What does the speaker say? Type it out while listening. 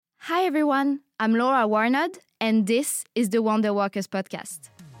Hi everyone, I'm Laura Warnod, and this is the WonderWorkers podcast.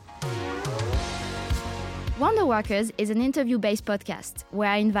 WonderWorkers is an interview-based podcast where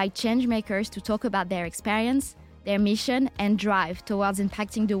I invite changemakers to talk about their experience, their mission, and drive towards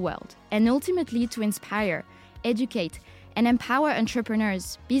impacting the world, and ultimately to inspire, educate, and empower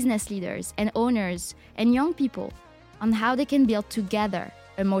entrepreneurs, business leaders, and owners, and young people on how they can build together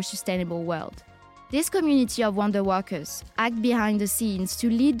a more sustainable world. This community of WonderWorkers act behind the scenes to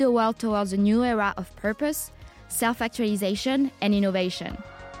lead the world towards a new era of purpose, self-actualization, and innovation.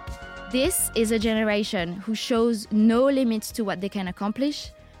 This is a generation who shows no limits to what they can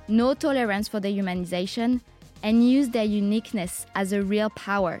accomplish, no tolerance for dehumanization, and use their uniqueness as a real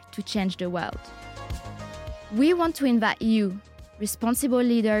power to change the world. We want to invite you, responsible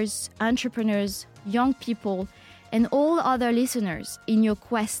leaders, entrepreneurs, young people, and all other listeners in your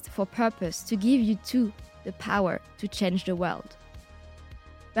quest for purpose to give you too the power to change the world.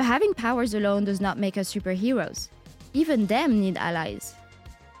 But having powers alone does not make us superheroes. Even them need allies.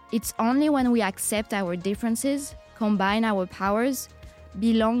 It's only when we accept our differences, combine our powers,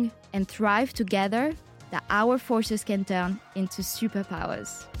 belong and thrive together that our forces can turn into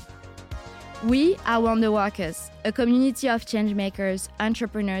superpowers. We are WonderWorkers, a community of changemakers,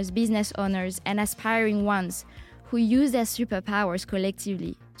 entrepreneurs, business owners, and aspiring ones who use their superpowers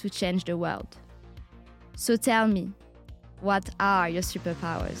collectively to change the world. So tell me, what are your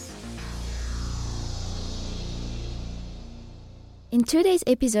superpowers? In today's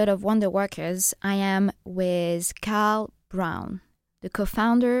episode of WonderWorkers, I am with Karl Brown, the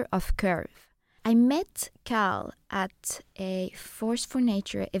co-founder of Curv. I met Karl at a Force for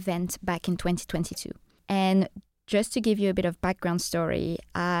Nature event back in 2022. And just to give you a bit of background story,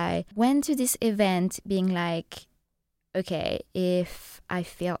 I went to this event being like, okay, if I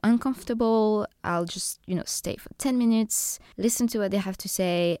feel uncomfortable, I'll just, stay for 10 minutes, listen to what they have to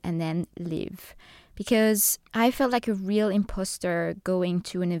say, and then leave. Because I felt like a real imposter going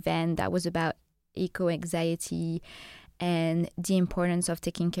to an event that was about eco-anxiety and the importance of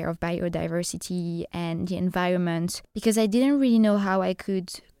taking care of biodiversity and the environment, because I didn't really know how I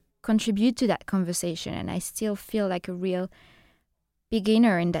could contribute to that conversation, and I still feel like a real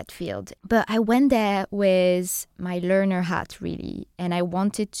beginner in that field. But I went there with my learner hat, really, and I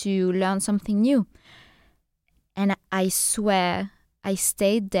wanted to learn something new. And I swear I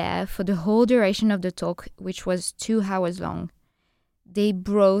stayed there for the whole duration of the talk, which was 2 hours long. They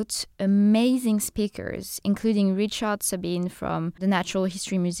brought amazing speakers, including Richard Sabine from the Natural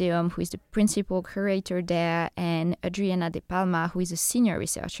History Museum, who is the principal curator there, and Adriana De Palma, who is a senior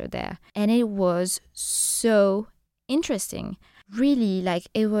researcher there. And it was so interesting. Really,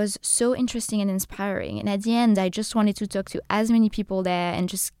 it was so interesting and inspiring. And at the end, I just wanted to talk to as many people there and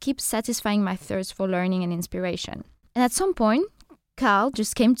just keep satisfying my thirst for learning and inspiration. And at some point, Karl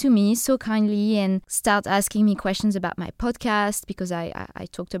just came to me so kindly and started asking me questions about my podcast, because I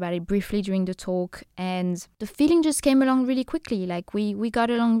talked about it briefly during the talk, and the feeling just came along really quickly. We got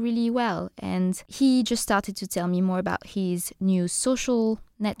along really well, and he just started to tell me more about his new social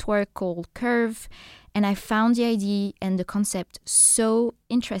network called Curv, and I found the idea and the concept so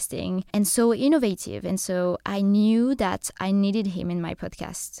interesting and so innovative, and so I knew that I needed him in my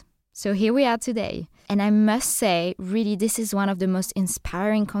podcast. So here we are today. And I must say, really, this is one of the most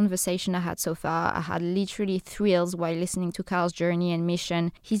inspiring conversations I had so far. I had literally thrills while listening to Karl's journey and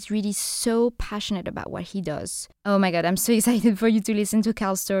mission. He's really so passionate about what he does. Oh my God, I'm so excited for you to listen to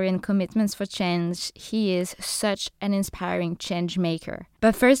Karl's story and commitments for change. He is such an inspiring change maker.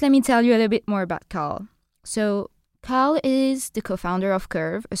 But first, let me tell you a little bit more about Karl. So, Karl is the co-founder of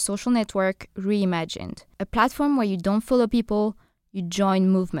Curv, a social network reimagined. A platform where you don't follow people, you join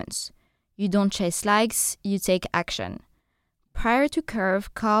movements. You don't chase likes, you take action. Prior to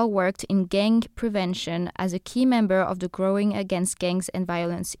Curv, Karl worked in gang prevention as a key member of the Growing Against Gangs and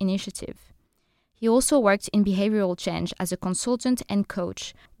Violence initiative. He also worked in behavioral change as a consultant and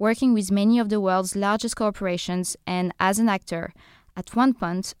coach, working with many of the world's largest corporations, and as an actor, at one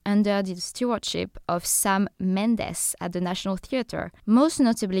point under the stewardship of Sam Mendes at the National Theatre, most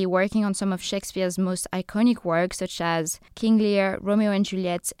notably working on some of Shakespeare's most iconic works such as King Lear, Romeo and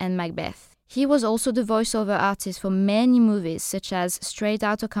Juliet, and Macbeth. He was also the voiceover artist for many movies such as Straight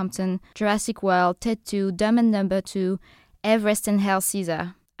Outta Compton, Jurassic World, Ted 2, Dumb and Dumber 2, Everest and Hail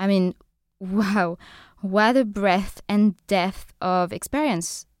Caesar. I mean, wow, what a breadth and depth of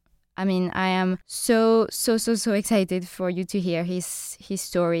experience. I mean, I am so excited for you to hear his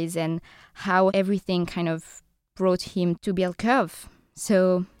stories and how everything kind of brought him to build Curv.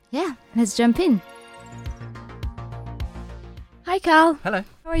 So, yeah, let's jump in. Hi, Karl. Hello.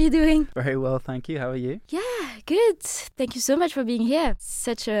 How are you doing? Very well, thank you. How are you? Yeah, good. Thank you so much for being here.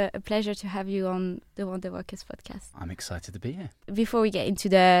 Such a pleasure to have you on the WonderWorkers podcast. I'm excited to be here. Before we get into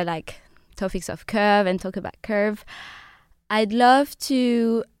the topics of Curv and talk about Curv, I'd love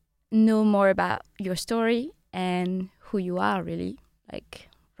to know more about your story and who you are, really,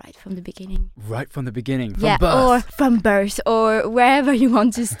 right from the beginning. Right from the beginning, from birth. Or from birth, or wherever you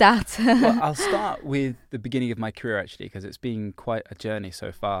want to start. Well, I'll start with the beginning of my career, actually, because it's been quite a journey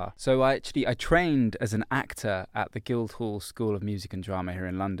so far. So I trained as an actor at the Guildhall School of Music and Drama here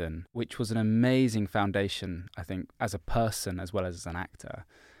in London, which was an amazing foundation, I think, as a person as well as an actor.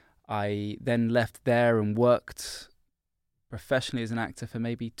 I then left there and worked professionally as an actor for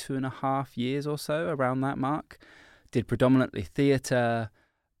maybe 2.5 years or so, around that mark. Did predominantly theatre,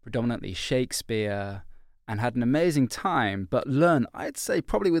 predominantly Shakespeare, and had an amazing time, but learned, I'd say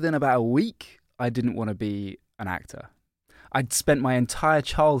probably within about a week, I didn't want to be an actor. I'd spent my entire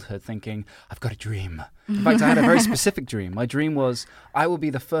childhood thinking, I've got a dream. In fact, I had a very specific dream. My dream was, I will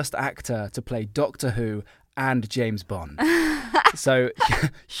be the first actor to play Doctor Who and James Bond. So,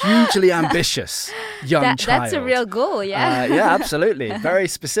 hugely ambitious young child. That's a real goal, yeah. Yeah, absolutely. Very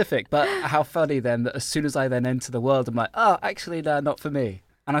specific. But how funny then that as soon as I then enter the world, I'm like, oh, actually, no, not for me.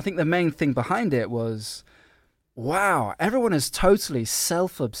 And I think the main thing behind it was, wow, everyone is totally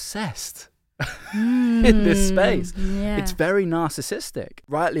self-obsessed in this space. Yeah. It's very narcissistic,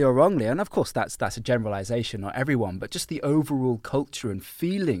 rightly or wrongly. And of course, that's a generalization, not everyone, but just the overall culture and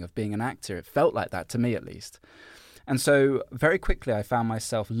feeling of being an actor, it felt like that to me at least. And so very quickly, I found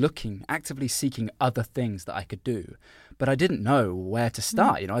myself actively seeking other things that I could do. But I didn't know where to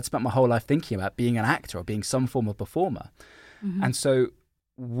start. I'd spent my whole life thinking about being an actor or being some form of performer. Mm-hmm. And so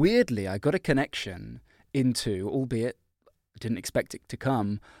weirdly, I got a connection into, albeit I didn't expect it to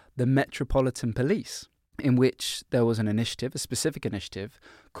come, the Metropolitan Police, in which there was an initiative, a specific initiative,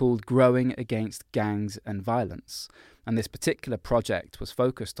 called Growing Against Gangs and Violence. And this particular project was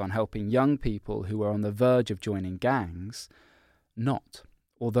focused on helping young people who were on the verge of joining gangs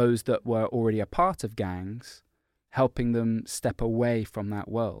or those that were already a part of gangs, helping them step away from that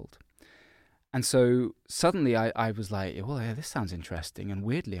world. And so suddenly I was like, well, yeah, this sounds interesting. And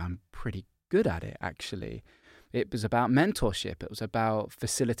weirdly, I'm pretty good at it, actually. It was about mentorship. It was about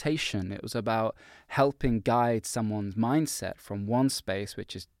facilitation. It was about helping guide someone's mindset from one space,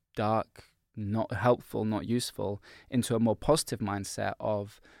 which is dark, not helpful, not useful, into a more positive mindset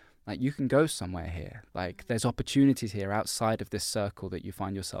of, you can go somewhere here. There's opportunities here outside of this circle that you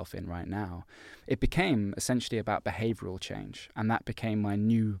find yourself in right now. It became essentially about behavioral change. And that became my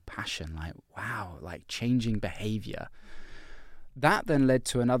new passion. Changing behavior. That then led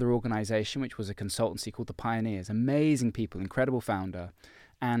to another organization, which was a consultancy called The Pioneers. Amazing people, incredible founder.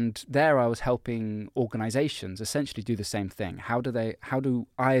 And there I was helping organizations essentially do the same thing. How do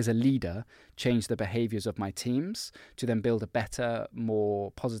I as a leader change the behaviors of my teams to then build a better,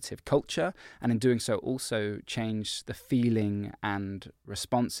 more positive culture? And in doing so, also change the feeling and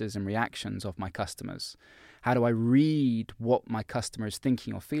responses and reactions of my customers. How do I read what my customer is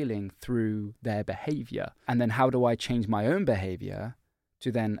thinking or feeling through their behavior? And then how do I change my own behavior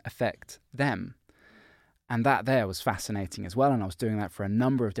to then affect them? And that there was fascinating as well. And I was doing that for a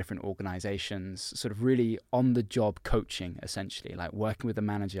number of different organizations, sort of really on-the-job coaching, essentially, working with the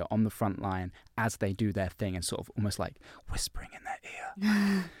manager on the front line as they do their thing and sort of almost whispering in their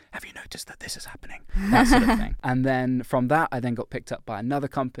ear. Have you noticed that this is happening? That sort of thing. And then from that, I then got picked up by another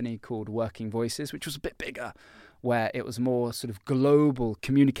company called Working Voices, which was a bit bigger, where it was more sort of global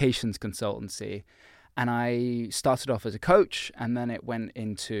communications consultancy. And I started off as a coach, and then it went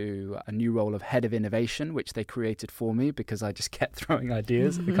into a new role of head of innovation, which they created for me because I just kept throwing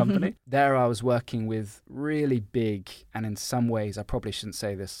ideas at the company. There I was working with really big, and in some ways, I probably shouldn't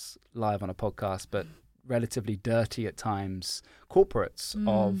say this live on a podcast, but relatively dirty at times, corporates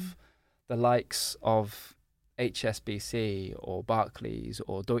of the likes of HSBC or Barclays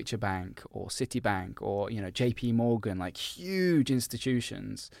or Deutsche Bank or Citibank or, JP Morgan, huge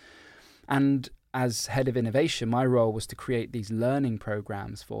institutions. And as head of innovation, my role was to create these learning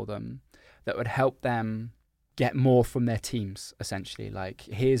programs for them that would help them get more from their teams, essentially.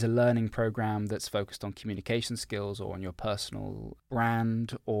 Here's a learning program that's focused on communication skills or on your personal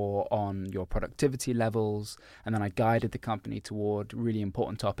brand or on your productivity levels. And then I guided the company toward really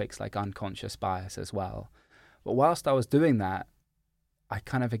important topics like unconscious bias as well. But whilst I was doing that, I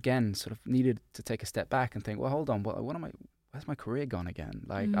kind of, again, sort of needed to take a step back and think, well, hold on, where's my career gone again?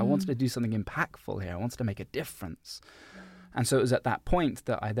 I wanted to do something impactful here. I wanted to make a difference. And so it was at that point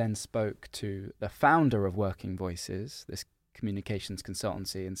that I then spoke to the founder of Working Voices, this communications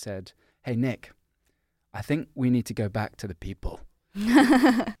consultancy, and said, hey, Nick, I think we need to go back to the people.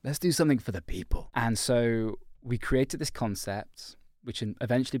 Let's do something for the people. And so we created this concept, which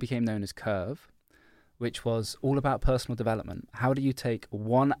eventually became known as Curv, which was all about personal development. How do you take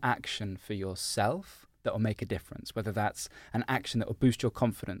one action for yourself that will make a difference, whether that's an action that will boost your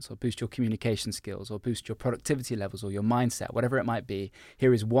confidence or boost your communication skills or boost your productivity levels or your mindset, whatever it might be.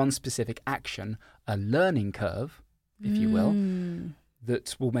 Here is one specific action, a learning curve, if you will,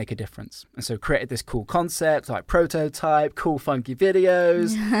 that will make a difference. And so created this cool concept, like prototype, cool funky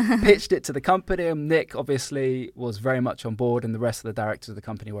videos, pitched it to the company, and Nick obviously was very much on board, and the rest of the directors of the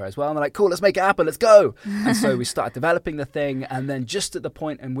company were as well. And they're like, cool, let's make it happen, let's go. And so we started developing the thing, and then just at the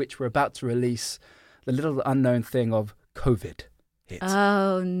point in which we're about to release, the little unknown thing of COVID hit.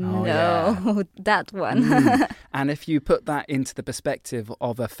 Oh no, yeah. That one. And if you put that into the perspective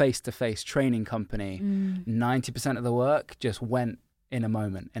of a face-to-face training company, 90% of the work just went in a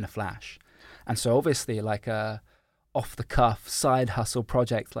moment, in a flash. And so obviously like a off-the-cuff side hustle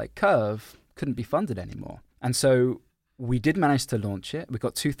project like Curv couldn't be funded anymore. And so we did manage to launch it. We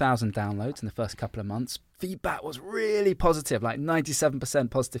got 2,000 downloads in the first couple of months. Feedback was really positive, like 97%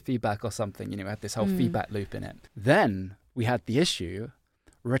 positive feedback or something. You know, we had this whole feedback loop in it. Then we had the issue,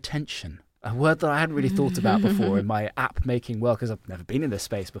 retention, a word that I hadn't really thought about before in my app making world, because I've never been in this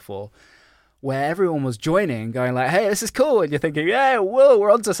space before, where everyone was joining, going like, hey, this is cool. And you're thinking, yeah, whoa,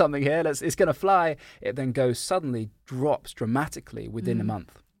 we're onto something here. It's going to fly. It then drops dramatically within a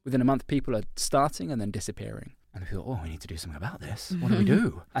month. Within a month, people are starting and then disappearing. And we thought, oh, we need to do something about this. What do we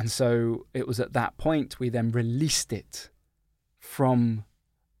do? And so it was at that point we then released it from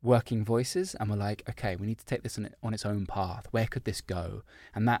Working Voices, and we're like, okay, we need to take this on its own path. Where could this go?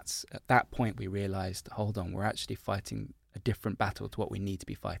 And that's at that point we realized, hold on, we're actually fighting a different battle to what we need to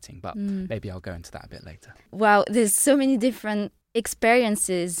be fighting. But maybe I'll go into that a bit later. Wow, there's so many different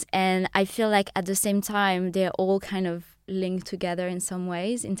experiences, and I feel like at the same time they're all kind of linked together in some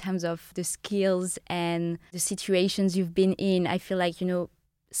ways in terms of the skills and the situations you've been in. I feel like, you know,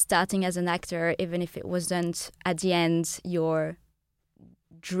 starting as an actor, even if it wasn't at the end your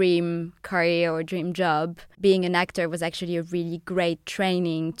dream career or dream job, being an actor was actually a really great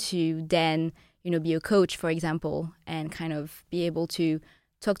training to then, you know, be a coach, for example, and kind of be able to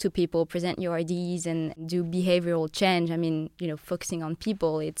talk to people, present your ideas and do behavioral change. I mean, you know, focusing on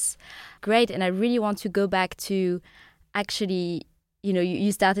people, it's great. And I really want to go back to actually, you know,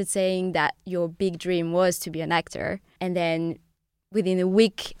 you started saying that your big dream was to be an actor. And then within a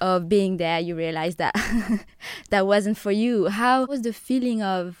week of being there, you realized that that wasn't for you. How was the feeling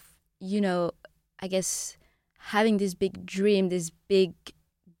of, you know, I guess having this big dream, this big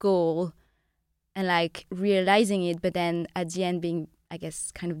goal, and like realizing it, but then at the end being, I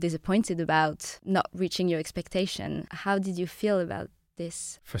guess, kind of disappointed about not reaching your expectation? How did you feel about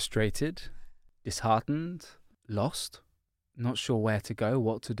this? Frustrated, disheartened, lost, not sure where to go,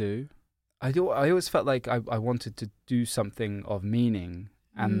 what to do. I always felt like I wanted to do something of meaning,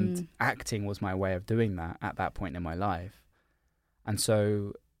 and acting was my way of doing that at that point in my life. And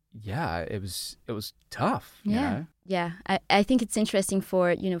so, yeah, it was tough. Yeah, you know? Yeah. I think it's interesting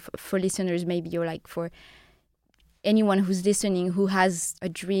for, you know, for listeners, maybe, or like for anyone who's listening who has a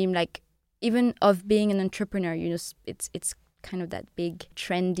dream, like even of being an entrepreneur. You know, it's kind of that big,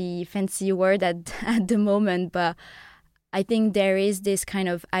 trendy, fancy word at the moment, but I think there is this kind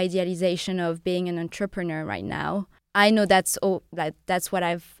of idealization of being an entrepreneur right now. I know that's what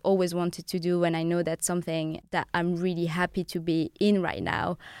I've always wanted to do, and I know that's something that I'm really happy to be in right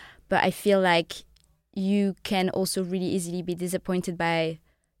now. But I feel like you can also really easily be disappointed by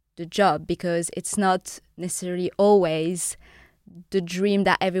the job, because it's not necessarily always the dream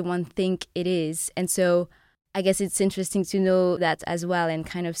that everyone think it is. And so I guess it's interesting to know that as well, and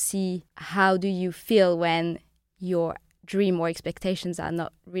kind of see how do you feel when your dream or expectations are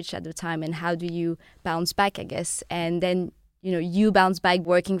not reached at the time, and how do you bounce back, I guess. And then, you know, you bounce back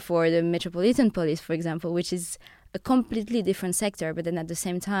working for the Metropolitan Police, for example, which is a completely different sector, but then at the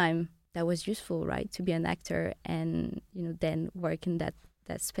same time that was useful, right, to be an actor and, you know, then work in that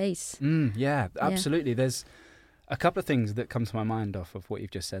space. Yeah, absolutely. There's a couple of things that come to my mind off of what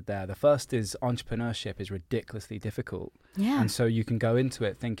you've just said there. The first is entrepreneurship is ridiculously difficult. Yeah. And so you can go into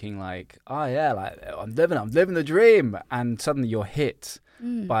it thinking like, oh yeah, like I'm living the dream. And suddenly you're hit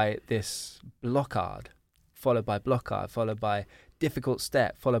by this blockade, followed by difficult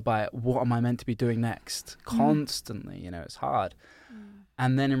step, followed by what am I meant to be doing next? Constantly, you know, it's hard.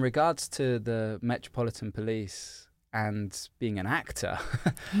 And then in regards to the Metropolitan Police and being an actor,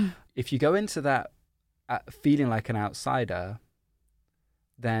 if you go into that feeling like an outsider,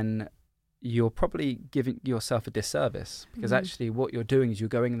 then you're probably giving yourself a disservice, because actually what you're doing is you're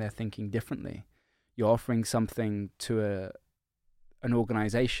going in there thinking differently. You're offering something to an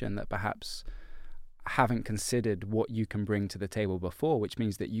organization that perhaps haven't considered what you can bring to the table before, which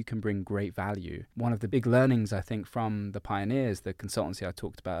means that you can bring great value. One of the big learnings, I think, from the pioneers, the consultancy I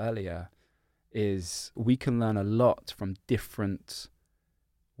talked about earlier, is we can learn a lot from different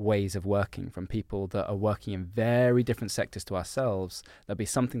ways of working, from people that are working in very different sectors to ourselves. There'll be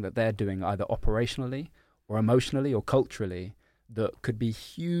something that they're doing either operationally or emotionally or culturally that could be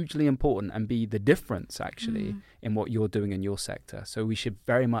hugely important and be the difference actually in what you're doing in your sector. So we should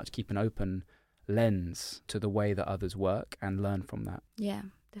very much keep an open lens to the way that others work and learn from that. Yeah,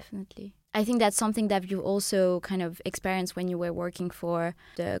 definitely. I think that's something that you also kind of experienced when you were working for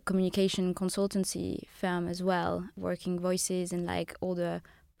the communication consultancy firm as well, Working Voices, and like all the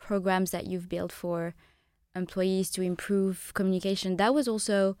programs that you've built for employees to improve communication. That was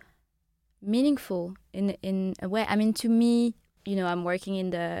also meaningful in a way. I mean, to me, you know, I'm working in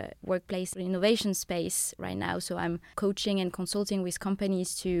the workplace innovation space right now, so I'm coaching and consulting with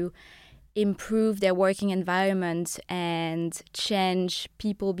companies to improve their working environment and change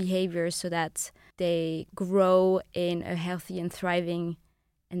people behavior so that they grow in a healthy and thriving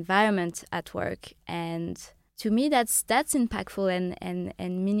environment at work. And to me, that's impactful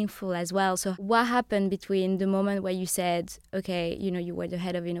and meaningful as well. So what happened between the moment where you said, okay, you know, you were the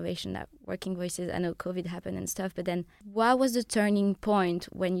head of innovation at Working Voices, I know COVID happened and stuff, but then what was the turning point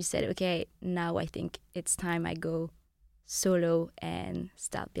when you said, okay, now I think it's time I go solo and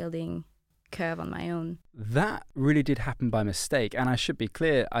start building Curv on my own? That really did happen by mistake. And I should be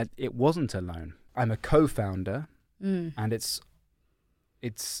clear, it wasn't alone. I'm a co-founder, and it's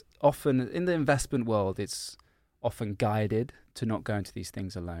often, in the investment world, it's often guided to not go into these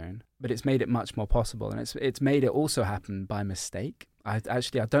things alone, but it's made it much more possible. And it's made it also happen by mistake. I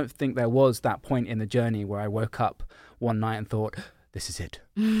don't think there was that point in the journey where I woke up one night and thought, this is it.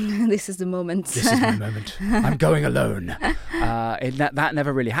 This is the moment. This is my moment. I'm going alone. That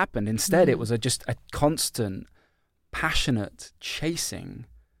never really happened. Instead, it was just a constant, passionate chasing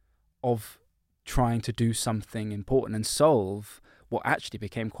of trying to do something important and solve what actually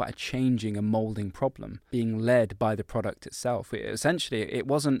became quite a changing and molding problem, being led by the product itself. Essentially, it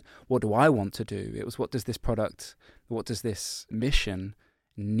wasn't, what do I want to do? It was, what does this product, what does this mission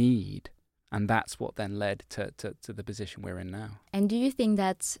need? And that's what then led to the position we're in now. And do you think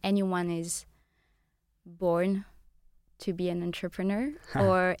that anyone is born to be an entrepreneur?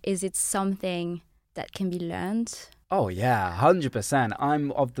 Or is it something that can be learned? Oh, yeah, 100%.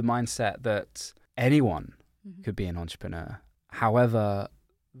 I'm of the mindset that anyone could be an entrepreneur. However,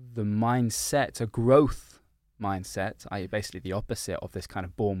 the mindset, a growth mindset, i.e. basically the opposite of this kind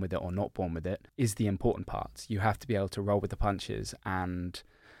of born with it or not born with it, is the important part. You have to be able to roll with the punches and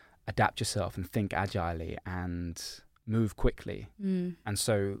adapt yourself and think agilely and move quickly. And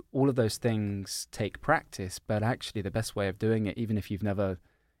so all of those things take practice, but actually the best way of doing it, even if you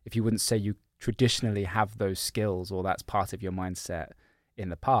wouldn't say you traditionally have those skills or that's part of your mindset in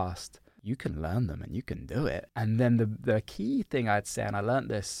the past, you can learn them and you can do it. And then the key thing I'd say, and I learned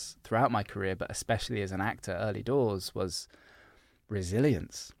this throughout my career, but especially as an actor early doors, was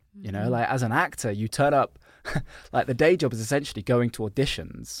resilience. You know, like as an actor, you turn up, like the day job is essentially going to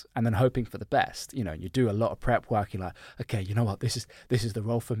auditions and then hoping for the best. You know, you do a lot of prep work. You're like, okay, you know what? This is the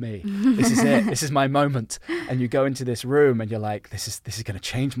role for me. This is it. This is my moment. And you go into this room and you're like, this is going to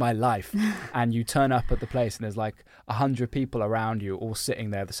change my life. And you turn up at the place and there's like 100 people around you all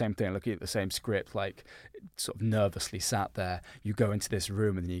sitting there, the same thing, looking at the same script, like sort of nervously sat there. You go into this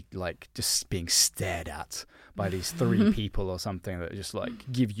room and you like just being stared at by these 3 people or something that just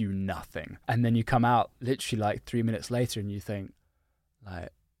like give you nothing. And then you come out literally like 3 minutes later and you think like,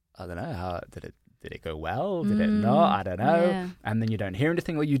 I don't know, how did it go well? Did it not? I don't know. Yeah. And then you don't hear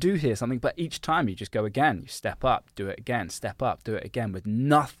anything, or you do hear something, but each time you just go again, you step up, do it again, step up, do it again, with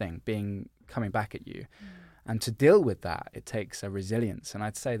nothing coming back at you. And to deal with that, it takes a resilience. And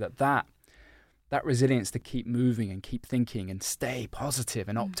I'd say that resilience to keep moving and keep thinking and stay positive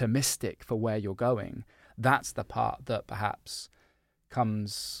and optimistic for where you're going, that's the part that perhaps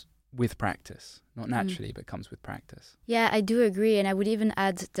comes with practice. Not naturally, but comes with practice. Yeah, I do agree. And I would even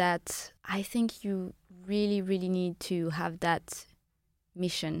add that I think you really, really need to have that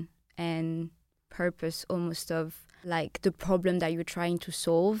mission and purpose almost of like the problem that you're trying to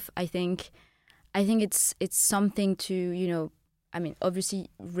solve. I think it's something to, you know, I mean, obviously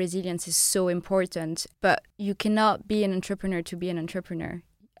resilience is so important, but you cannot be an entrepreneur to be an entrepreneur.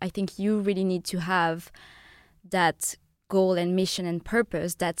 I think you really need to have that goal and mission and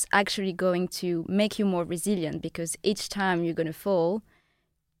purpose that's actually going to make you more resilient, because each time you're going to fall,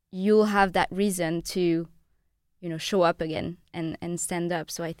 you'll have that reason to, you know, show up again and stand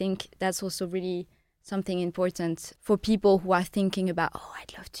up. So I think that's also really something important for people who are thinking about, oh,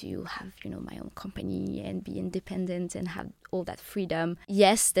 I'd love to have, my own company and be independent and have all that freedom.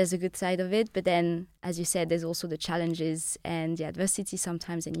 Yes, there's a good side of it, but then, as you said, there's also the challenges and the adversity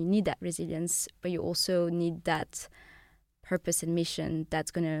sometimes, and you need that resilience, but you also need that purpose and mission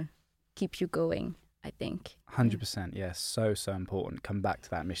that's going to keep you going, I think. 100%, yes. So important. Come back to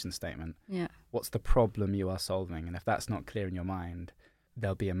that mission statement. Yeah. What's the problem you are solving? And if that's not clear in your mind,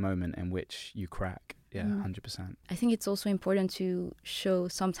 there'll be a moment in which you crack. Yeah, 100%. I think it's also important to show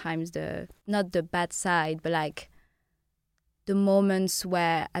sometimes not the bad side, but like the moments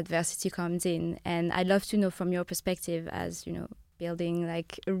where adversity comes in. And I'd love to know from your perspective as, building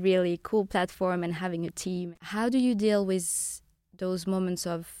like a really cool platform and having a team. How do you deal with those moments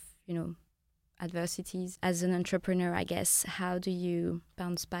of, adversities as an entrepreneur, I guess? How do you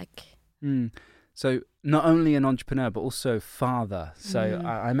bounce back? So not only an entrepreneur, but also father. So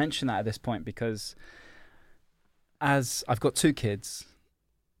I mention that at this point because as I've got 2 kids,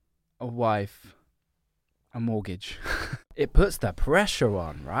 a wife, a mortgage, it puts the pressure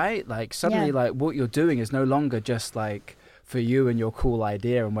on, right? Like suddenly like what you're doing is no longer just like for you and your cool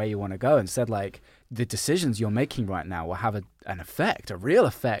idea and where you want to go. Instead, like the decisions you're making right now will have an effect, a real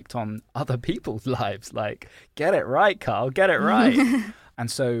effect on other people's lives. Like, get it right, Karl, get it right.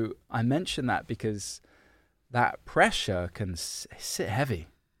 And so I mention that because that pressure can sit heavy,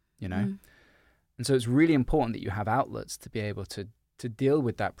 And so it's really important that you have outlets to be able to deal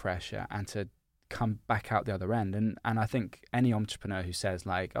with that pressure and to come back out the other end. And I think any entrepreneur who says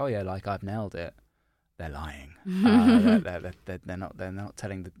like, oh yeah, like I've nailed it, they're lying. They're not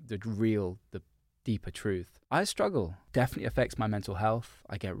telling the deeper truth. I struggle. Definitely affects my mental health.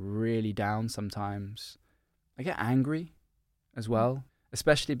 I get really down sometimes. I get angry as well,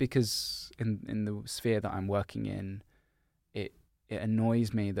 especially because in the sphere that I'm working in, it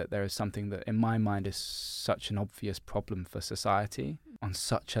annoys me that there is something that in my mind is such an obvious problem for society on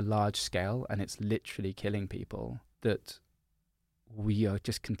such a large scale, and it's literally killing people, that we are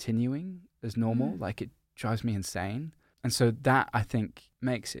just continuing as normal. Like, it drives me insane. And so that, I think,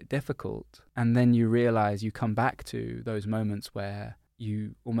 makes it difficult. And then you realize, you come back to those moments where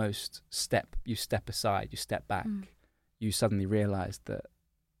you almost step aside, you step back. You suddenly realize that,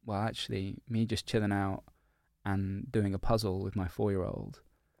 well, actually, me just chilling out and doing a puzzle with my 4-year-old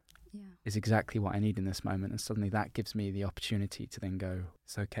is exactly what I need in this moment. And suddenly that gives me the opportunity to then go,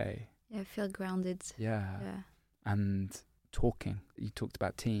 it's okay. Yeah, feel grounded. Yeah. And talking. You talked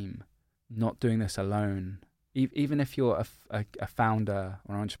about team. Not doing this alone. Even if you're a founder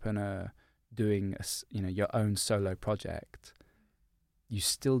or an entrepreneur doing your own solo project, you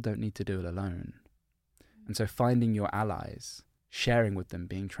still don't need to do it alone. And so finding your allies, sharing with them,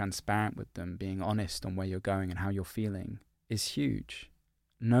 being transparent with them, being honest on where you're going and how you're feeling is huge.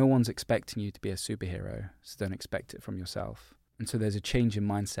 No one's expecting you to be a superhero, so don't expect it from yourself. And so there's a change in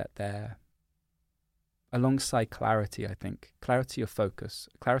mindset there. Alongside clarity, I think, clarity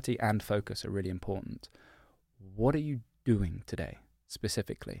and focus are really important. What are you doing today,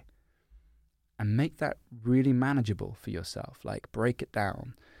 specifically? And make that really manageable for yourself. Like, break it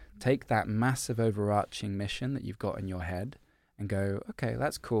down. Take that massive overarching mission that you've got in your head and go, okay,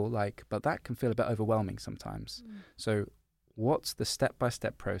 that's cool, but that can feel a bit overwhelming sometimes. So what's the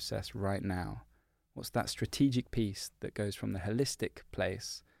step-by-step process right now? What's that strategic piece that goes from the holistic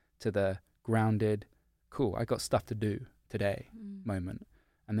place to the grounded, cool, I got stuff to do today moment?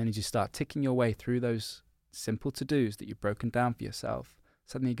 And then as you start ticking your way through those simple to-dos that you've broken down for yourself,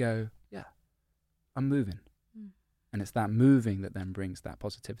 suddenly you go, yeah, I'm moving. And it's that moving that then brings that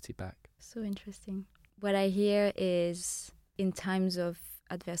positivity back. So interesting. What I hear is, in times of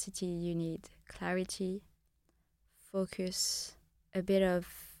adversity, you need clarity, focus, a bit of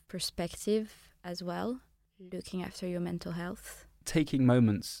perspective as well, looking after your mental health. Taking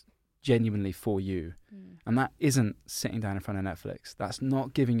moments genuinely for you. And that isn't sitting down in front of Netflix. That's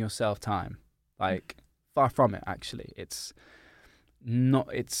not giving yourself time. Far from it, actually. It's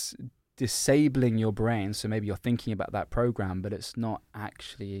disabling your brain, so maybe you're thinking about that program, but it's not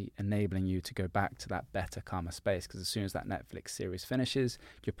actually enabling you to go back to that better, calmer space, because as soon as that Netflix series finishes,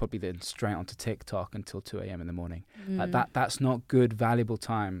 you're probably then straight onto TikTok until 2 a.m. in the morning. That's not good, valuable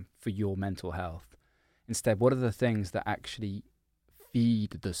time for your mental health. Instead, what are the things that actually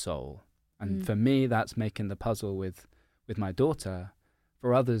feed the soul? And for me, that's making the puzzle with my daughter.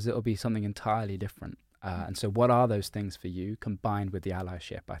 For others, it'll be something entirely different. And so what are those things for you, combined with the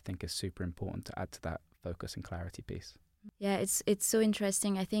allyship, I think is super important to add to that focus and clarity piece. Yeah, it's so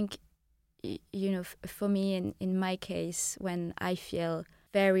interesting. I think, for me, in my case, when I feel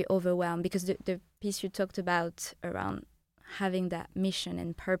very overwhelmed, because the piece you talked about around having that mission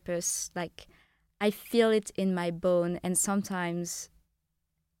and purpose, like I feel it in my bone. And sometimes,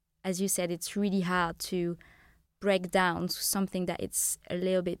 as you said, it's really hard to break down to something that it's a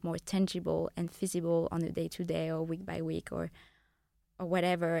little bit more tangible and feasible on a day-to-day or week by week or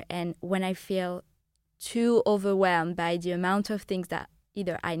whatever. And when I feel too overwhelmed by the amount of things that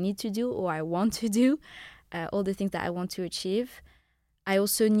either I need to do or I want to do, all the things that I want to achieve, I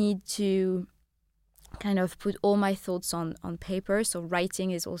also need to kind of put all my thoughts on paper. So writing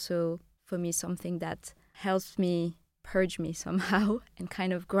is also, for me, something that helps me purge me somehow and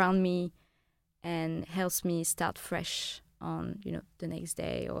kind of ground me and helps me start fresh on, the next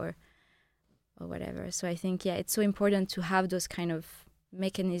day or whatever. So I think, it's so important to have those kind of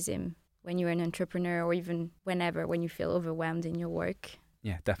mechanism when you're an entrepreneur or even when you feel overwhelmed in your work.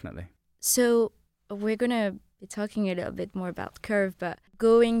 Yeah, definitely. So we're going to be talking a little bit more about Curv, but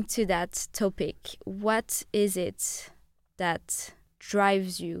going to that topic, what is it that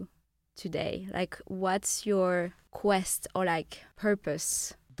drives you today? Like, what's your quest or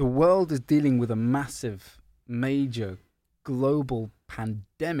purpose? The world is dealing with a massive, major, global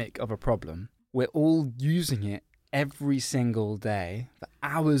pandemic of a problem. We're all using it every single day for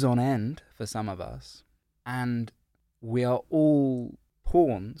hours on end for some of us. And we are all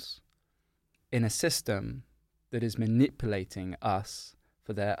pawns in a system that is manipulating us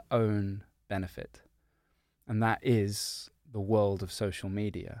for their own benefit. And that is the world of social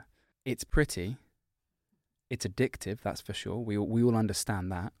media. It's pretty. It's addictive, that's for sure. We all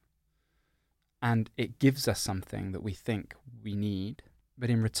understand that. And it gives us something that we think we need. But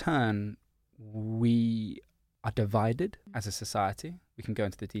in return, we are divided as a society. We can go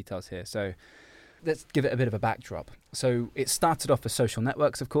into the details here. So let's give it a bit of a backdrop. So it started off as social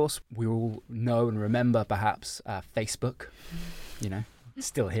networks, of course. We all know and remember perhaps Facebook,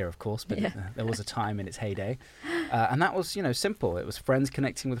 still here, of course, but there was a time in its heyday. And that was, simple. It was friends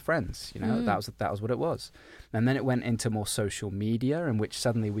connecting with friends. That was what it was. And then it went into more social media, in which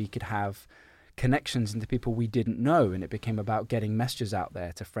suddenly we could have connections into people we didn't know, and it became about getting messages out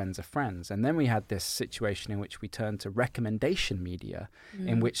there to friends of friends. And then we had this situation in which we turned to recommendation media,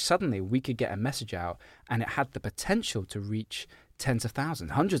 in which suddenly we could get a message out and it had the potential to reach tens of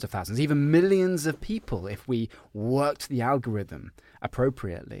thousands, hundreds of thousands, even millions of people if we worked the algorithm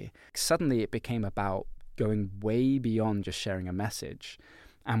appropriately. Suddenly it became about going way beyond just sharing a message.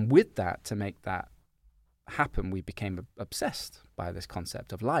 And with that, to make that happen, we became obsessed by this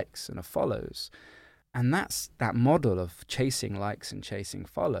concept of likes and of follows. And that model of chasing likes and chasing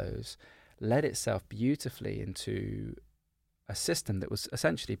follows led itself beautifully into a system that was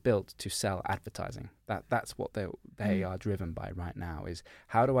essentially built to sell advertising. That's what they are driven by right now, is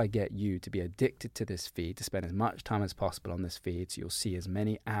how do I get you to be addicted to this feed, to spend as much time as possible on this feed so you'll see as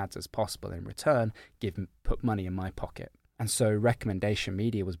many ads as possible, in return put money in my pocket. And so recommendation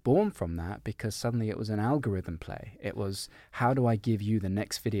media was born from that, because suddenly it was an algorithm play. It was, how do I give you the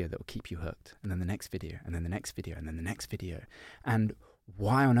next video that will keep you hooked? And then the next video, and then the next video, and then the next video. And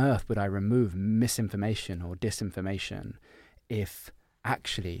why on earth would I remove misinformation or disinformation if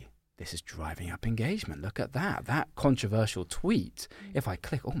actually this is driving up engagement? Look at that controversial tweet. If I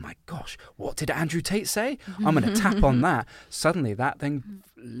click, oh my gosh, what did Andrew Tate say? I'm going to tap on that. Suddenly that thing,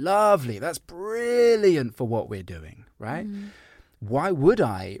 lovely, that's brilliant for what we're doing, right? Why would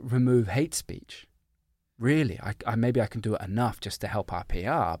I remove hate speech? Really, I maybe I can do it enough just to help our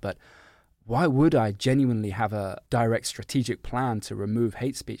PR, but why would I genuinely have a direct strategic plan to remove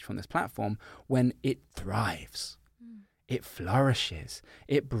hate speech from this platform when it thrives? It flourishes.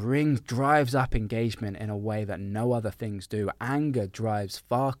 It drives up engagement in a way that no other things do. Anger drives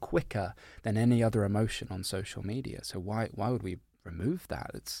far quicker than any other emotion on social media. So why would we remove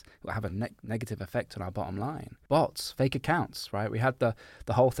that? It will have a negative effect on our bottom line. Bots, fake accounts, right? We had the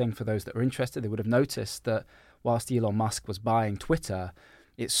whole thing. For those that are interested, they would have noticed that whilst Elon Musk was buying Twitter,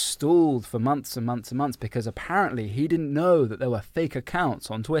 it stalled for months and months and months, because apparently he didn't know that there were fake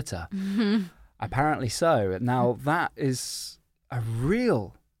accounts on Twitter. Apparently so. Now, that is a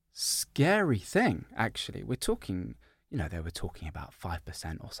real scary thing, actually. We're talking, they were talking about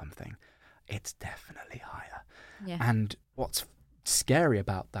 5% or something. It's definitely higher. Yeah. And what's scary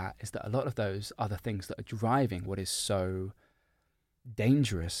about that is that a lot of those are the things that are driving what is so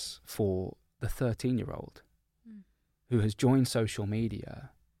dangerous for the 13-year-old who has joined social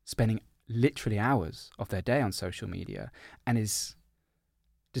media, spending literally hours of their day on social media, and is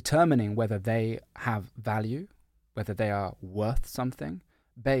determining whether they have value, whether they are worth something,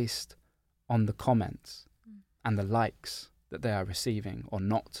 based on the comments and the likes that they are receiving or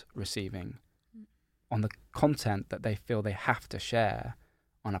not receiving, on the content that they feel they have to share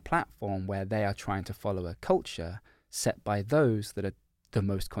on a platform where they are trying to follow a culture set by those that are the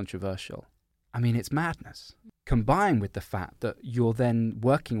most controversial. I mean, it's madness. Combined with the fact that you're then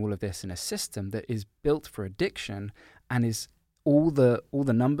working all of this in a system that is built for addiction and is all the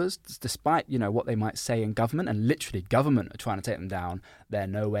numbers, despite, you know, what they might say in government, and literally government are trying to take them down, they're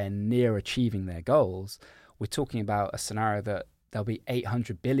nowhere near achieving their goals. We're talking about a scenario that there'll be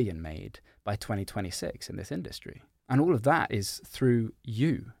 800 billion made by 2026 in this industry. And all of that is through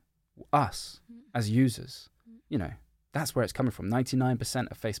you, us, as users. You know, that's where it's coming from.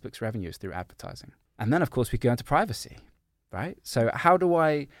 99% of Facebook's revenue is through advertising. And then, of course, we go into privacy, right? So how do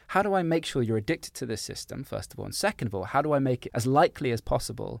I make sure you're addicted to this system, first of all? And second of all, how do I make it as likely as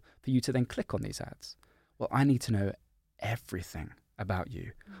possible for you to then click on these ads? Well, I need to know everything about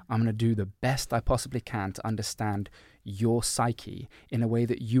you. I'm going to do the best I possibly can to understand your psyche in a way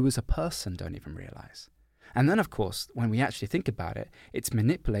that you as a person don't even realize. And then, of course, when we actually think about it, it's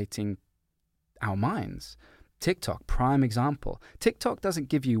manipulating our minds. TikTok, prime example. TikTok doesn't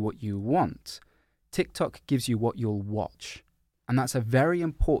give you what you want. TikTok gives you what you'll watch. And that's a very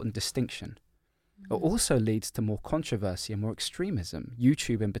important distinction. It also leads to more controversy and more extremism,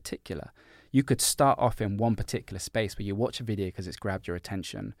 YouTube in particular. You could start off in one particular space where you watch a video because it's grabbed your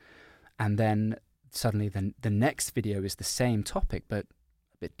attention, and then suddenly the next video is the same topic but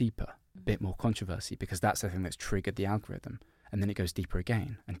a bit deeper, a bit more controversy, because that's the thing that's triggered the algorithm. And then it goes deeper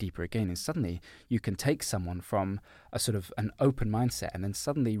again and deeper again. And suddenly you can take someone from a sort of an open mindset and then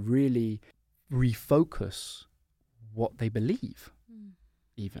suddenly really refocus what they believe,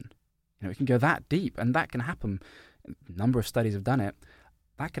 even. You know, it can go that deep, and that can happen. A number of studies have done it.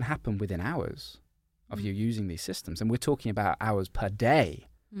 That can happen within hours of you using these systems. And we're talking about hours per day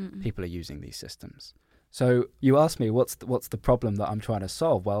people are using these systems. So you asked me, what's the problem that I'm trying to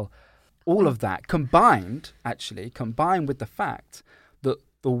solve? Well, all of that combined with the fact that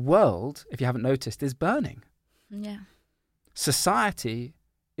the world, if you haven't noticed, is burning. Yeah. Society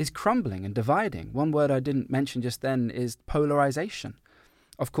is crumbling and dividing. One word I didn't mention just then is polarization.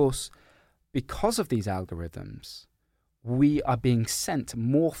 Of course, because of these algorithms, we are being sent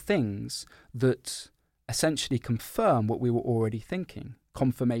more things that essentially confirm what we were already thinking,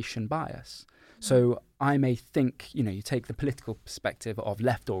 confirmation bias. So I may think, you know, you take the political perspective of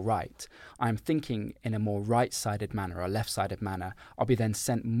left or right. I'm thinking in a more right-sided manner or a left-sided manner. I'll be then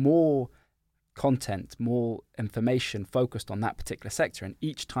sent more content, more information focused on that particular sector. And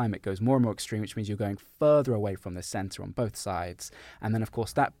each time it goes more and more extreme, which means you're going further away from the center on both sides. And then, of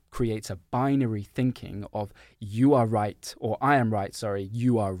course, that creates a binary thinking of you are right, or I am right, sorry,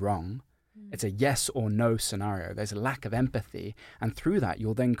 you are wrong. It's a yes or no scenario. There's a lack of empathy. And through that,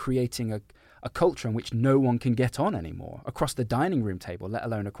 you're then creating a culture in which no one can get on anymore across the dining room table, let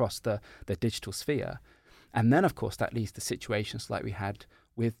alone across the digital sphere. And then, of course, that leads to situations like we had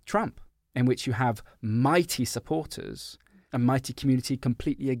with Trump, in which you have mighty supporters, a mighty community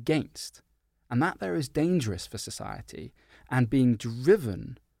completely against. And that there is dangerous for society and being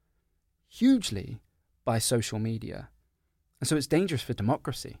driven hugely by social media. And so it's dangerous for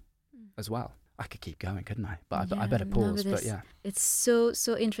democracy as well. I could keep going, couldn't I? But I better pause. But yeah. It's so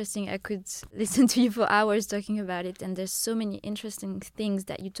interesting. I could listen to you for hours talking about it. And there's so many interesting things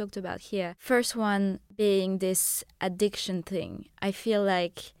that you talked about here. First one being this addiction thing. I feel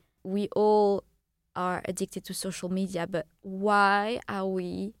like we all are addicted to social media, but why are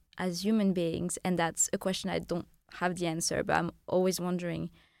we as human beings, and that's a question I don't have the answer, but I'm always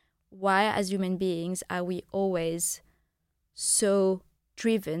wondering, why as human beings are we always so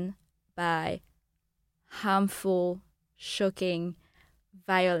driven by harmful, shocking,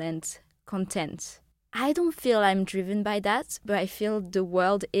 violent content? I don't feel I'm driven by that, but I feel the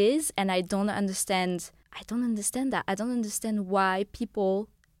world is, and I don't understand that. I don't understand why people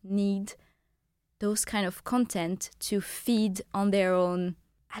need those kind of content to feed on their own,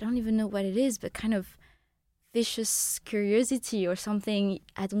 I don't even know what it is, but kind of vicious curiosity or something.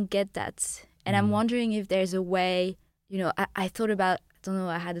 I don't get that. And I'm wondering if there's a way, you know, I thought about, I don't know,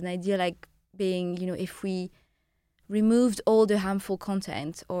 I had an idea like being, you know, if we removed all the harmful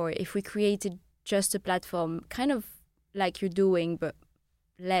content, or if we created just a platform kind of like you're doing, but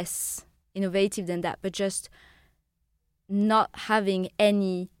less innovative than that, but just not having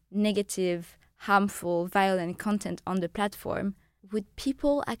any negative, harmful, violent content on the platform, would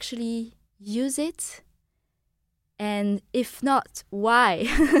people actually use it? And if not, why?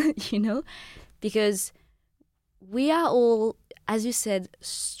 You know? Because we are all, as you said,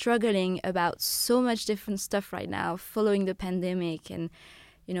 struggling about so much different stuff right now, following the pandemic. And,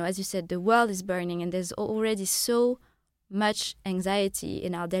 you know, as you said, the world is burning, and there's already so much anxiety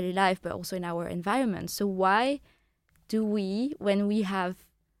in our daily life, but also in our environment. So why do we, when we have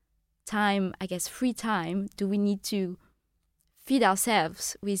time, I guess free time, do we need to feed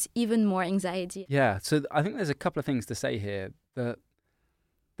ourselves with even more anxiety. Yeah, so I think there's a couple of things to say here. The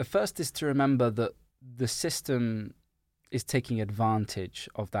first is to remember that the system is taking advantage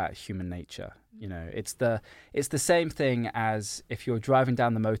of that human nature. You know, it's the same thing as if you're driving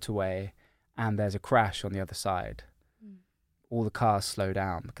down the motorway and there's a crash on the other side. All the cars slow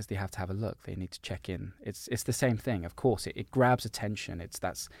down because they have to have a look. They need to check in. It's the same thing. Of course, it grabs attention.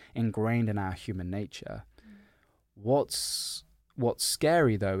 That's ingrained in our human nature. What's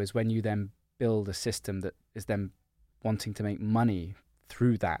scary though is when you then build a system that is then wanting to make money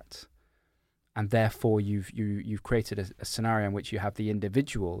through that, and therefore you've created a scenario in which you have the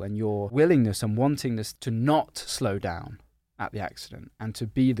individual and your willingness and wantingness to not slow down at the accident and to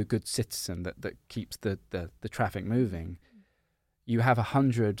be the good citizen that keeps the traffic moving. You have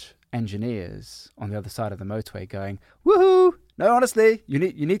 100 engineers on the other side of the motorway going, woohoo! No, honestly, you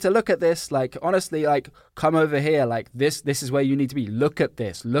need to look at this. Like, honestly, like, come over here. Like, this is where you need to be. Look at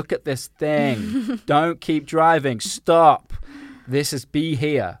this thing. Don't keep driving. Stop. Be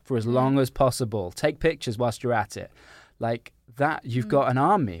here for as long as possible. Take pictures whilst you're at it. Like that, you've got an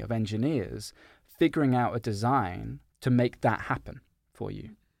army of engineers figuring out a design to make that happen for you.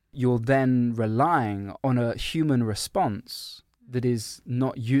 You're then relying on a human response that is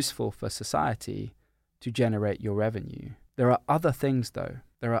not useful for society to generate your revenue. There are other things, though.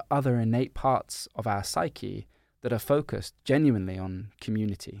 There are other innate parts of our psyche that are focused genuinely on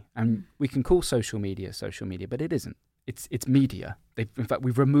community. And we can call social media, but it isn't. It's media. In fact,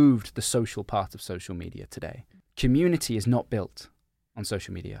 we've removed the social part of social media today. Community is not built on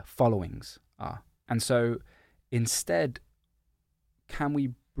social media. Followings are. And so instead, can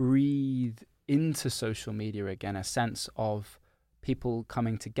we breathe into social media again a sense of people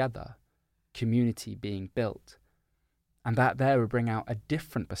coming together, community being built? And that there will bring out a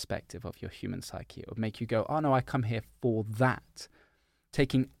different perspective of your human psyche. It would make you go, oh no, I come here for that.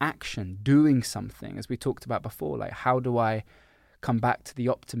 Taking action, doing something, as we talked about before, like how do I come back to the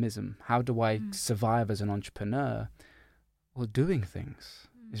optimism? How do I survive as an entrepreneur? Well, doing things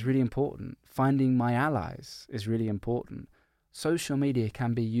is really important. Finding my allies is really important. Social media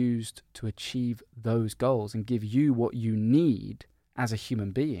can be used to achieve those goals and give you what you need as a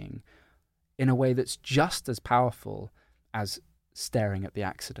human being in a way that's just as powerful as staring at the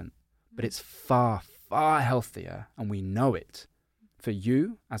accident. But it's far, far healthier, and we know it, for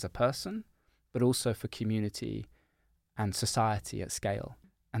you as a person, but also for community and society at scale.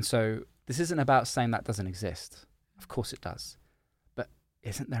 And so this isn't about saying that doesn't exist. Of course it does. But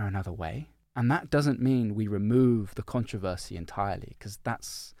isn't there another way? And that doesn't mean we remove the controversy entirely, because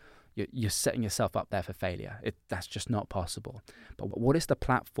you're setting yourself up there for failure. That's just not possible. But what is the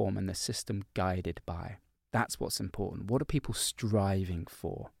platform and the system guided by? That's what's important. What are people striving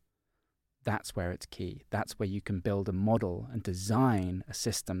for? That's where it's key. That's where you can build a model and design a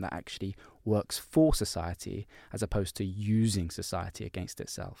system that actually works for society as opposed to using society against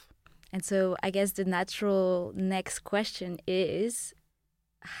itself. And so I guess the natural next question is,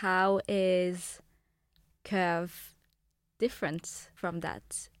 how is Curv different from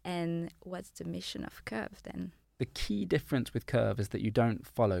that? And what's the mission of Curv then? The key difference with Curv is that you don't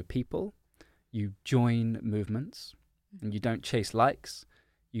follow people, you join movements, and you don't chase likes.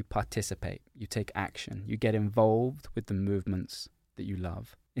 You participate, you take action, you get involved with the movements that you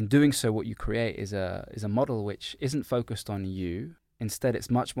love. In doing so, what you create is a model which isn't focused on you. Instead, it's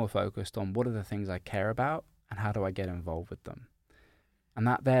much more focused on what are the things I care about and how do I get involved with them. And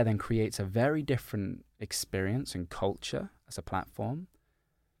that there then creates a very different experience and culture as a platform.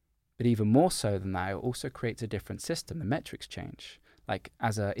 But even more so than that, it also creates a different system. The metrics change. Like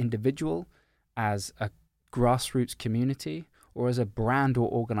as an individual, as a grassroots community, or as a brand or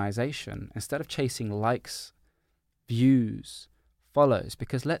organization, instead of chasing likes, views, follows,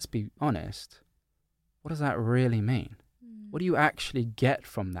 because let's be honest, what does that really mean? What do you actually get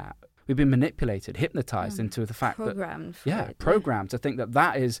from that? We've been manipulated, hypnotized into the fact programmed programmed to think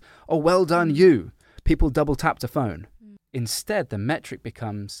that is, oh, well done you. People double tap to phone. Instead, the metric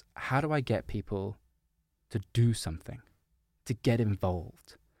becomes, how do I get people to do something, to get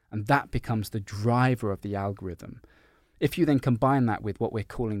involved? And that becomes the driver of the algorithm. If you then combine that with what we're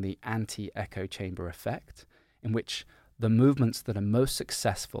calling the anti-echo chamber effect, in which the movements that are most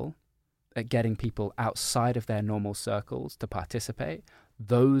successful at getting people outside of their normal circles to participate,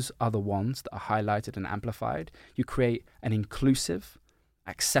 those are the ones that are highlighted and amplified. You create an inclusive,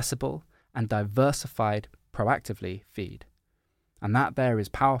 accessible, and diversified proactively feed. And that there is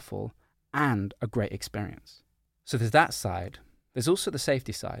powerful and a great experience. So there's that side. There's also the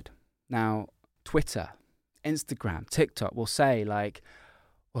safety side. Now, Twitter, Instagram, TikTok will say like,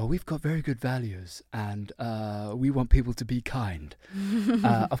 well, we've got very good values and we want people to be kind.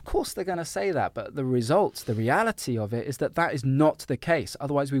 Of course they're going to say that, but the results, the reality of it is that that is not the case.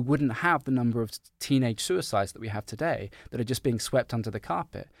 Otherwise, we wouldn't have the number of teenage suicides that we have today that are just being swept under the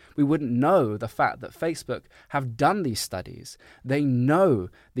carpet. We wouldn't know the fact that Facebook have done these studies. They know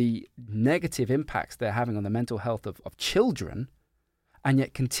the negative impacts they're having on the mental health of children, and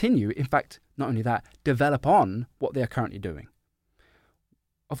yet continue, in fact, not only that, develop on what they are currently doing.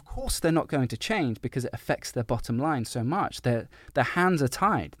 Of course, they're not going to change because it affects their bottom line so much. Their hands are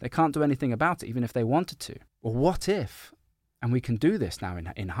tied. They can't do anything about it, even if they wanted to. Or what if, and we can do this now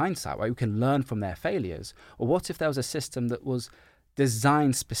in hindsight, right? We can learn from their failures. Or what if there was a system that was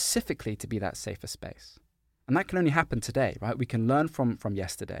designed specifically to be that safer space? And that can only happen today, right? We can learn from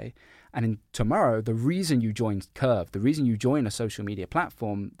yesterday. And in tomorrow, the reason you join Curv, the reason you join a social media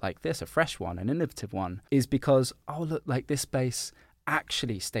platform like this, a fresh one, an innovative one, is because, oh, look, like this space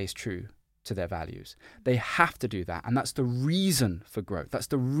actually stays true to their values. They have to do that. And that's the reason for growth. That's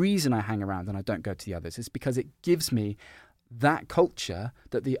the reason I hang around and I don't go to the others. It's because it gives me that culture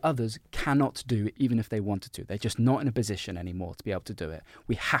that the others cannot do even if they wanted to. They're just not in a position anymore to be able to do it.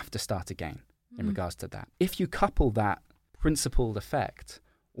 We have to start again in regards to that. If you couple that principled effect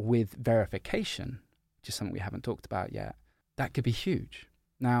with verification, which is something we haven't talked about yet, that could be huge.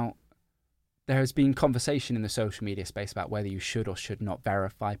 Now, there has been conversation in the social media space about whether you should or should not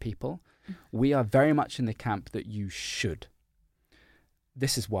verify people. We are very much in the camp that you should.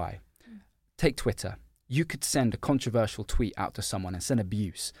 This is why. Take Twitter. You could send a controversial tweet out to someone and send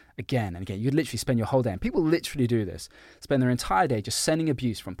abuse again and again. You'd literally spend your whole day, and people literally do this, spend their entire day just sending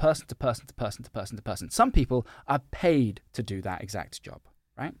abuse from person to person to person to person to person. Some people are paid to do that exact job,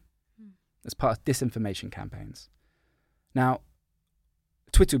 right? As part of disinformation campaigns. Now,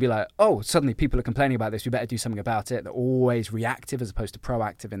 Twitter will be like, oh, suddenly people are complaining about this. We better do something about it. They're always reactive as opposed to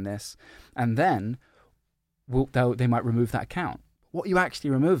proactive in this. And then they might remove that account. What are you actually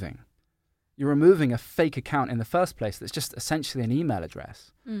removing? You're removing a fake account in the first place that's just essentially an email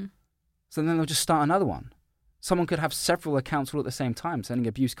address. So then they'll just start another one. Someone could have several accounts all at the same time, sending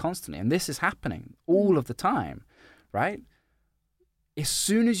abuse constantly. And this is happening all of the time, right? As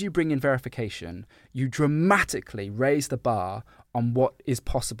soon as you bring in verification, you dramatically raise the bar on what is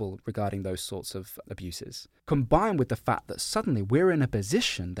possible regarding those sorts of abuses. Combined with the fact that suddenly we're in a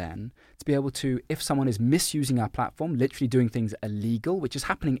position then to be able to, if someone is misusing our platform, literally doing things illegal, which is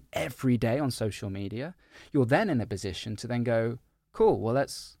happening every day on social media, you're then in a position to then go, cool, well,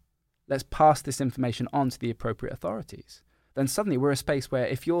 let's pass this information on to the appropriate authorities. Then suddenly we're a space where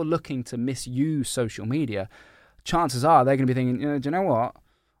if you're looking to misuse social media, chances are they're going to be thinking, do you know what?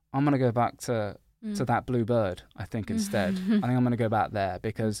 I'm going to go back to that blue bird, I think, instead. I think I'm going to go back there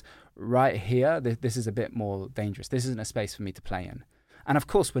because right here, this is a bit more dangerous. This isn't a space for me to play in. And of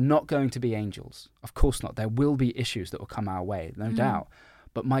course, we're not going to be angels. Of course not. There will be issues that will come our way, no doubt.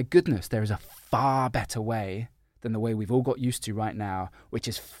 But my goodness, there is a far better way than the way we've all got used to right now, which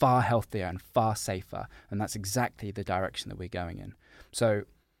is far healthier and far safer. And that's exactly the direction that we're going in. So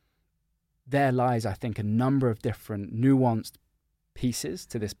there lies, I think, a number of different nuanced pieces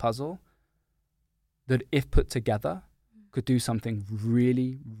to this puzzle that, if put together, could do something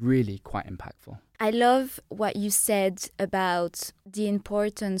really, really quite impactful. I love what you said about the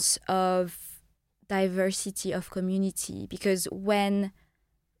importance of diversity of community, because when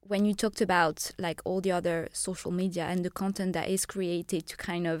you talked about like all the other social media and the content that is created to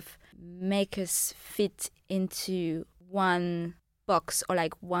kind of make us fit into one box or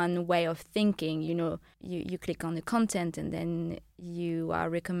like one way of thinking, you click on the content and then you are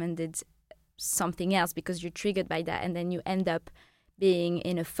recommended something else because you're triggered by that, and then you end up being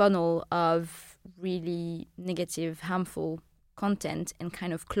in a funnel of really negative, harmful content and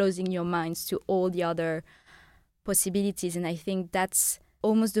kind of closing your minds to all the other possibilities. And I think that's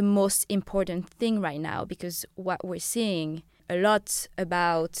almost the most important thing right now, because what we're seeing a lot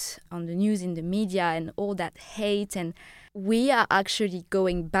about on the news, in the media, and all that hate, and we are actually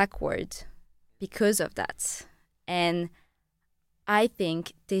going backward because of that. And I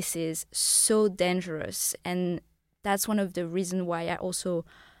think this is so dangerous, and that's one of the reasons why I also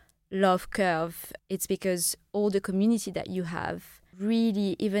love Curv. It's because all the community that you have,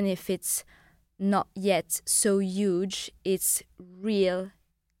 really, even if it's not yet so huge, it's real,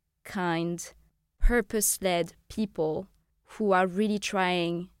 kind, purpose-led people who are really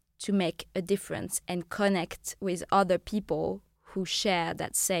trying to make a difference and connect with other people who share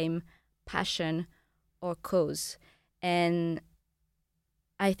that same passion or cause. And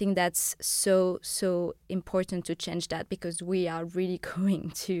I think that's so important to change that, because we are really going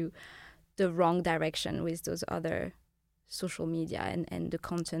to the wrong direction with those other social media and the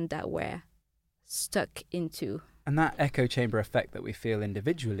content that we're stuck into. And that echo chamber effect that we feel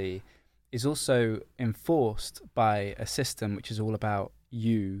individually is also enforced by a system which is all about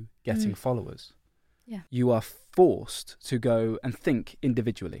you getting followers. Yeah. You are forced to go and think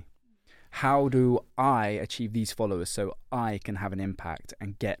individually. How do I achieve these followers so I can have an impact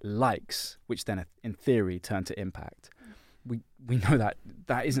and get likes, which then in theory turn to impact? We know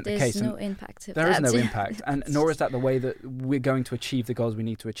that isn't the case. There's no impact. There is no impact, and nor is that the way that we're going to achieve the goals we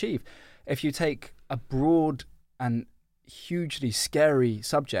need to achieve. If you take a broad and hugely scary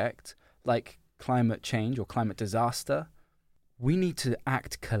subject like climate change or climate disaster, we need to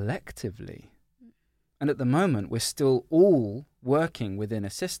act collectively. And at the moment, we're still all working within a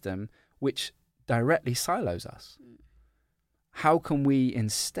system which directly silos us. How can we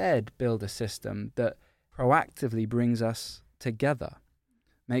instead build a system that proactively brings us together,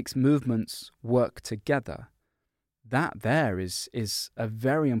 makes movements work together? That there is a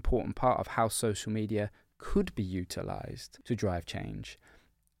very important part of how social media could be utilized to drive change,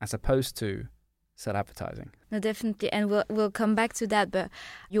 as opposed to set advertising. No, definitely. And we'll come back to that. But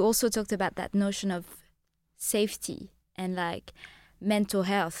you also talked about that notion of safety and like mental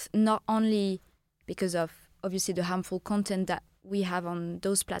health, not only because of obviously the harmful content that we have on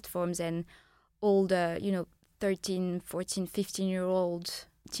those platforms and all the, 13, 14, 15-year-old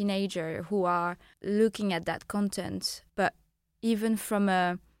teenager who are looking at that content, but even from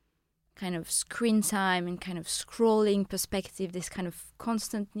a kind of screen time and kind of scrolling perspective, this kind of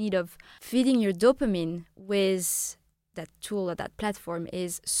constant need of feeding your dopamine with that tool or that platform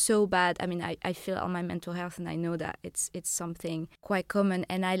is so bad. I mean, I feel on my mental health, and I know that it's something quite common.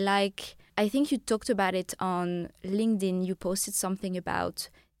 And I think you talked about it on LinkedIn. You posted something about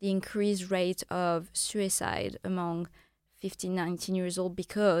the increased rate of suicide among 15, 19 years old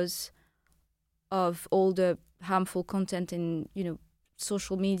because of all the harmful content in,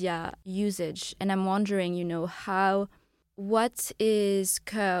 social media usage. And I'm wondering, what is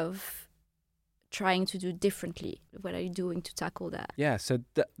Curv trying to do differently? What are you doing to tackle that? Yeah, so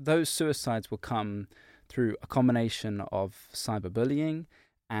those suicides will come through a combination of cyberbullying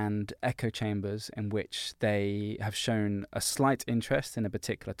and echo chambers in which they have shown a slight interest in a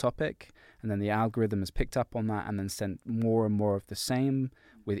particular topic, and then the algorithm has picked up on that and then sent more and more of the same,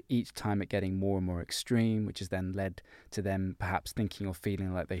 with each time it getting more and more extreme, which has then led to them perhaps thinking or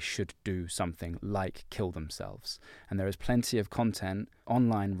feeling like they should do something like kill themselves. And there is plenty of content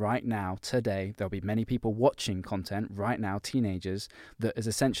online right now, today. There'll be many people watching content right now, teenagers, that is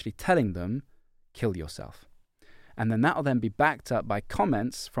essentially telling them, kill yourself. And then that'll then be backed up by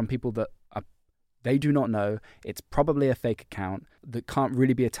comments from people that they do not know. It's probably a fake account that can't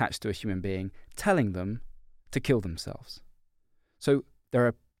really be attached to a human being, telling them to kill themselves. So there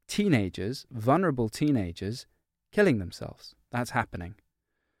are teenagers, vulnerable teenagers, killing themselves. That's happening.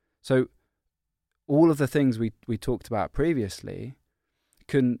 So all of the things we talked about previously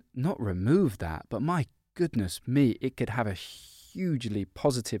can not remove that, but my goodness me, it could have a hugely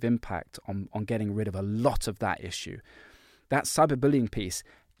positive impact on getting rid of a lot of that issue. That cyberbullying piece,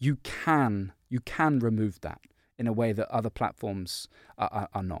 you can remove that in a way that other platforms are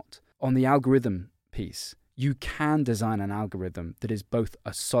not. On the algorithm piece, you can design an algorithm that is both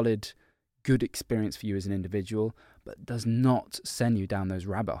a solid, good experience for you as an individual, but does not send you down those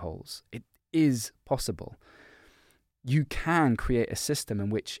rabbit holes. It is possible. You can create a system in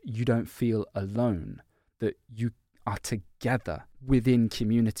which you don't feel alone, that you are together within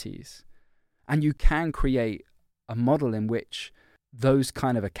communities. And you can create a model in which those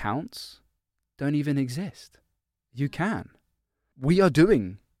kind of accounts don't even exist. You can. We are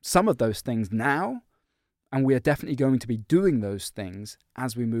doing some of those things now, and we are definitely going to be doing those things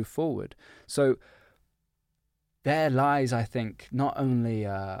as we move forward. So there lies, I think, not only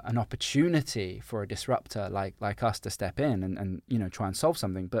an opportunity for a disruptor like us to step in and try and solve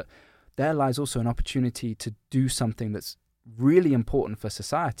something, but there lies also an opportunity to do something that's really important for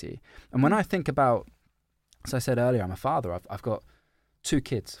society. And when I think about, as I said earlier, I'm a father. I've got 2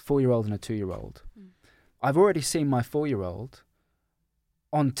 kids, 4-year-old and a 2-year-old. I've already seen my 4-year-old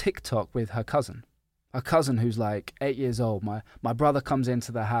on TikTok with her cousin who's like 8 years old. My brother comes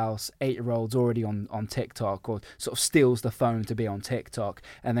into the house, 8-year-old's already on TikTok, or sort of steals the phone to be on TikTok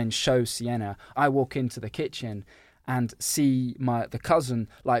and then shows Sienna. I walk into the kitchen and see the cousin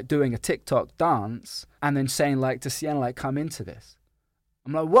like doing a TikTok dance and then saying like to Sienna, like, come into this.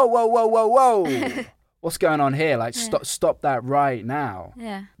 I'm like, whoa. What's going on here? Like, stop that right now.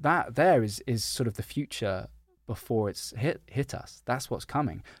 Yeah. That there is sort of the future before it's hit us. That's what's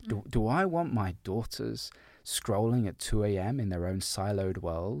coming. Do I want my daughters scrolling at 2 a.m. in their own siloed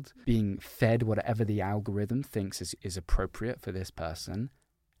world, being fed whatever the algorithm thinks is appropriate for this person?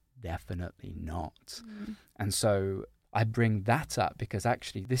 Definitely not. And so I bring that up because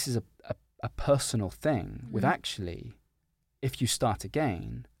actually this is a personal thing with actually, if you start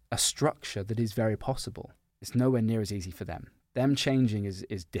again, a structure that is very possible. It's nowhere near as easy for them. Them changing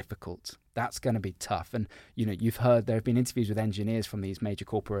is difficult. That's going to be tough. And, you've heard there have been interviews with engineers from these major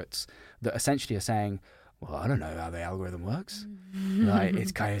corporates that essentially are saying, well, I don't know how the algorithm works. Like,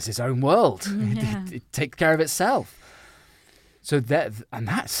 it's its own world. Yeah. It takes care of itself. So that's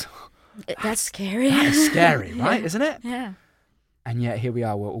scary. That is scary, right? Isn't it? Yeah. And yet here we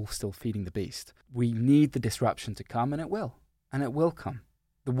are, we're all still feeding the beast. We need the disruption to come, and it will. And it will come.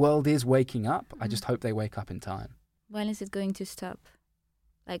 The world is waking up. I just hope they wake up in time. When is it going to stop?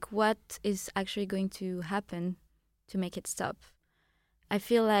 Like, what is actually going to happen to make it stop? I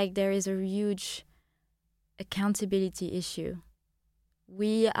feel like there is a huge accountability issue.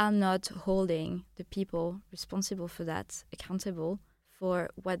 We are not holding the people responsible for that accountable for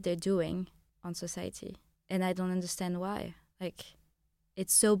what they're doing on society. And I don't understand why. Like,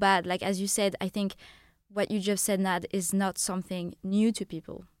 it's so bad. Like, as you said, I think what you just said, Nad, is not something new to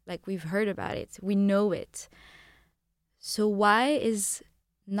people. Like, we've heard about it. We know it. So why is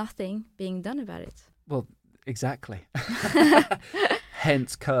nothing being done about it? Well, exactly.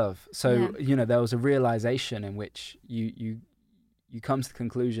 Hence Curv. So, there was a realization in which you come to the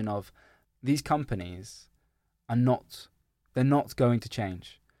conclusion of these companies they're not going to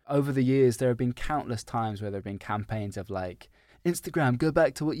change. Over the years, there have been countless times where there have been campaigns of like, Instagram, go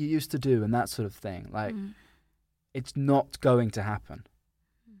back to what you used to do and that sort of thing. Like, it's not going to happen.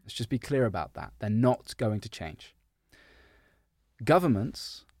 Let's just be clear about that. They're not going to change.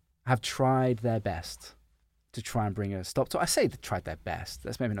 Governments have tried their best to try and bring a stop to. I say they tried their best.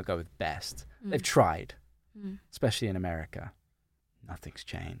 Let's maybe not go with best. They've tried, especially in America. Nothing's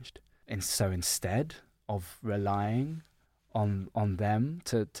changed. And so instead of relying on them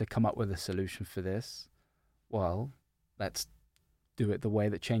to come up with a solution for this, well, let's do it the way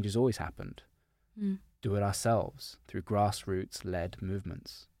that change has always happened. Do it ourselves through grassroots-led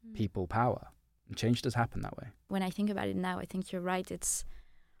movements, people power. And change does happen that way. When I think about it now, I think you're right. It's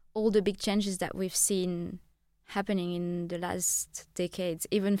all the big changes that we've seen happening in the last decades,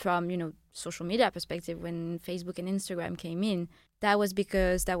 even from, social media perspective, when Facebook and Instagram came in, that was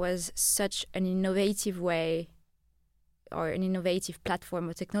because that was such an innovative way or an innovative platform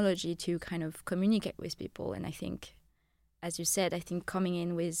or technology to kind of communicate with people. And I think, as you said, I think coming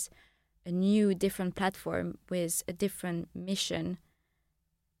in with a new, different platform with a different mission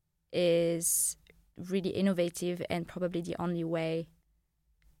is really innovative and probably the only way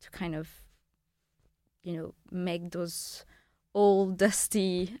to kind of, make those old,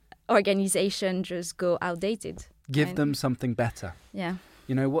 dusty organizations just go outdated. Give them something better. Yeah.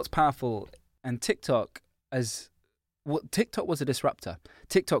 What's powerful, and TikTok was a disruptor.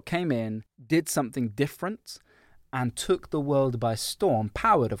 TikTok came in, did something different, and took the world by storm,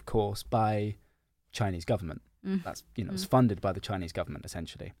 powered, of course, by Chinese government. That's, it's funded by the Chinese government,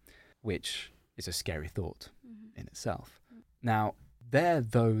 essentially, which is a scary thought in itself. Now, there,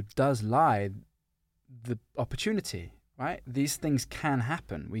 though, does lie the opportunity, right? These things can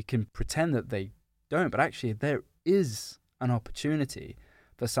happen. We can pretend that they don't, but actually there is an opportunity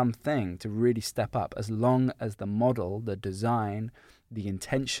for something to really step up as long as the model, the design, the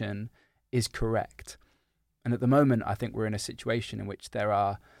intention is correct. And at the moment, I think we're in a situation in which there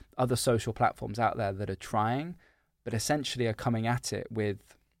are other social platforms out there that are trying, but essentially are coming at it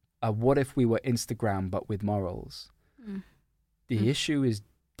with what if we were Instagram but with morals? The issue is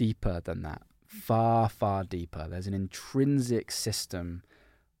deeper than that, far, far deeper. There's an intrinsic system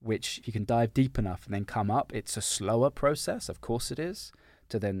which you can dive deep enough and then come up. It's a slower process, of course it is,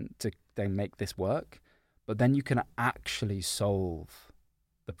 to then make this work. But then you can actually solve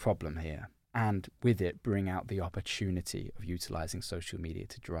the problem here, and with it bring out the opportunity of utilizing social media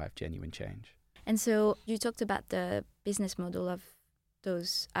to drive genuine change. And so you talked about the business model of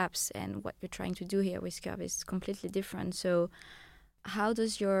those apps, and what you're trying to do here with Curv is completely different. So how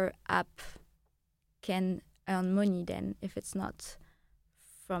does your app can earn money then if it's not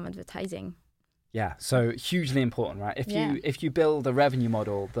from advertising? Yeah, so hugely important, right? If you build a revenue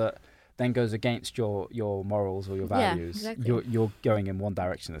model that then goes against your morals or your values, exactly, you're going in one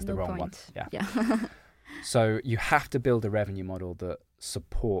direction that's the wrong one. Yeah. So you have to build a revenue model that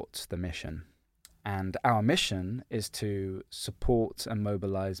supports the mission. And our mission is to support and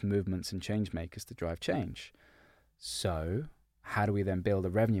mobilize movements and change makers to drive change. So how do we then build a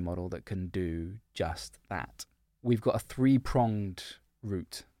revenue model that can do just that? We've got a 3-pronged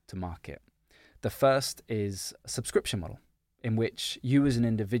route to market. The first is a subscription model, in which you as an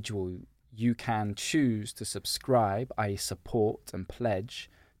individual, you can choose to subscribe, i.e. support and pledge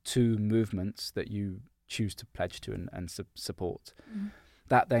to movements that you choose to pledge to and support.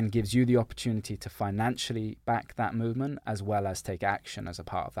 That then gives you the opportunity to financially back that movement as well as take action as a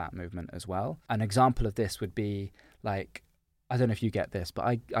part of that movement as well. An example of this would be like, I don't know if you get this,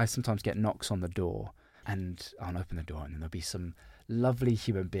 but I sometimes get knocks on the door, and I'll open the door and then there'll be some lovely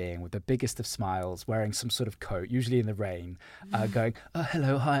human being with the biggest of smiles, wearing some sort of coat, usually in the rain, going,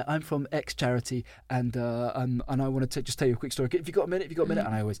 hello, hi, I'm from X charity, and I want to just tell you a quick story. Have you got a minute?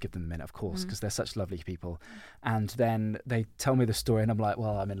 And I always give them a minute, of course, because they're such lovely people. And then they tell me the story, and I'm like,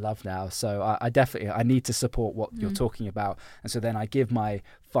 well, I'm in love now, so I definitely need to support what you're talking about. And so then I give my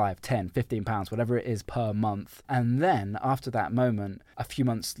 5, 10, 15 pounds, whatever it is per month. And then after that moment, a few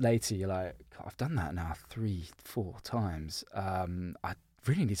months later, you're like, I've done that now 3, 4 times. I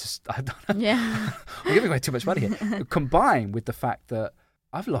really need to. I don't know. Yeah. I'm giving away too much money here. Combined with the fact that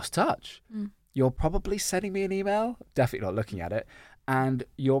I've lost touch. You're probably sending me an email, definitely not looking at it, and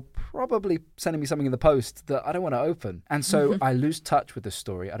you're probably sending me something in the post that I don't want to open. And so I lose touch with the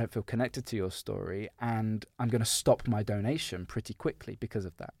story. I don't feel connected to your story, and I'm going to stop my donation pretty quickly because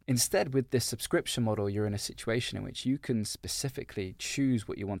of that. Instead, with this subscription model, you're in a situation in which you can specifically choose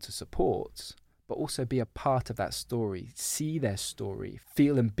what you want to support, but also be a part of that story, see their story,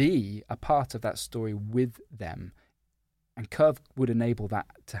 feel and be a part of that story with them. And Curv would enable that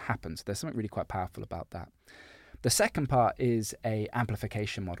to happen. So there's something really quite powerful about that. The second part is a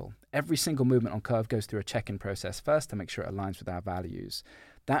amplification model. Every single movement on Curv goes through a check-in process first to make sure it aligns with our values.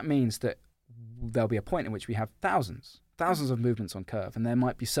 That means that there'll be a point in which we have thousands of movements on Curv, and there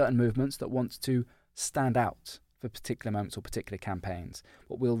might be certain movements that want to stand out for particular moments or particular campaigns.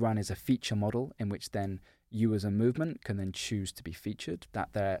 What we'll run is a feature model in which then you as a movement can then choose to be featured,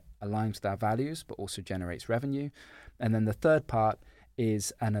 that there aligns with our values but also generates revenue. And then the third part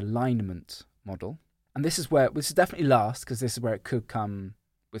is an alignment model. And this is definitely last, because this is where it could come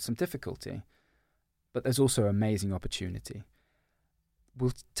with some difficulty. But there's also amazing opportunity.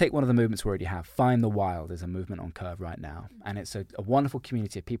 We'll take one of the movements we already have. Find the Wild is a movement on Curv right now. And it's a wonderful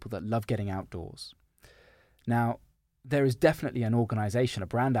community of people that love getting outdoors. Now, there is definitely an organization, a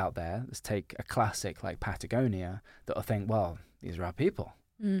brand out there, let's take a classic like Patagonia, that will think, well, these are our people.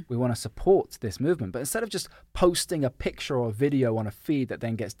 We want to support this movement. But instead of just posting a picture or a video on a feed that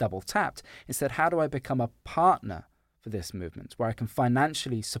then gets double tapped, instead, how do I become a partner for this movement where I can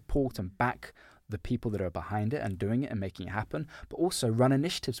financially support and back the people that are behind it and doing it and making it happen, but also run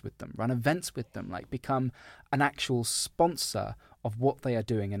initiatives with them, run events with them, like become an actual sponsor of what they are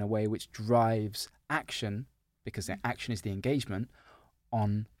doing in a way which drives action, because the action is the engagement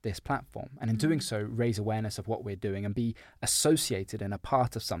on this platform. And in doing so, raise awareness of what we're doing and be associated and a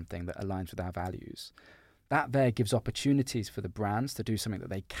part of something that aligns with our values. That there gives opportunities for the brands to do something that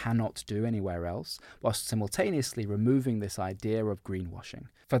they cannot do anywhere else, whilst simultaneously removing this idea of greenwashing.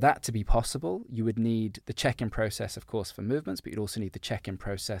 For that to be possible, you would need the check-in process, of course, for movements, but you'd also need the check-in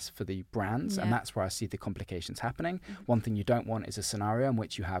process for the brands, and that's where I see the complications happening. One thing you don't want is a scenario in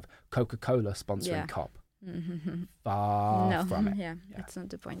which you have Coca-Cola sponsoring COP. Far from it. That's not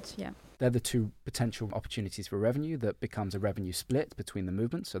the point. They're the two potential opportunities for revenue that becomes a revenue split between the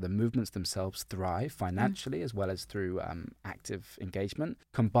movements. So the movements themselves thrive financially as well as through active engagement,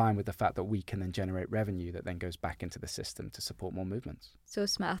 combined with the fact that we can then generate revenue that then goes back into the system to support more movements. So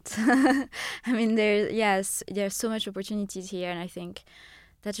smart. I mean, there's so much opportunities here, and I think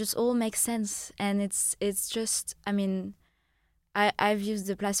that just all makes sense. And it's just, I mean, I've used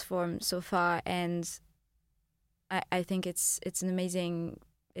the platform so far, and I think it's an amazing,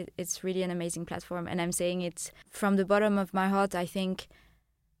 it's really an amazing platform. And I'm saying it from the bottom of my heart. I think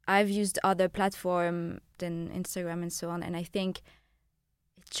I've used other platforms than Instagram and so on. And I think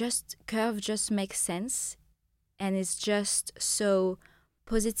Curv just makes sense. And it's just so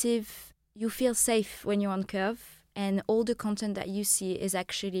positive. You feel safe when you're on Curv. And all the content that you see is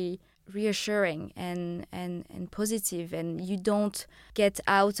actually reassuring and positive, and you don't get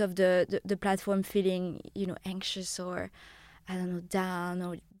out of the platform feeling, anxious or, I don't know, down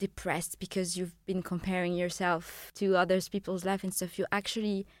or depressed because you've been comparing yourself to other people's life and stuff. You're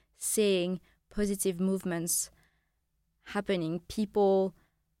actually seeing positive movements happening, people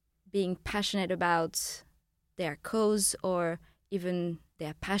being passionate about their cause or even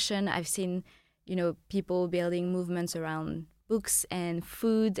their passion. I've seen, people building movements around books and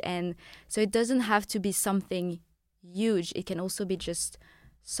food, and so it doesn't have to be something huge. It can also be just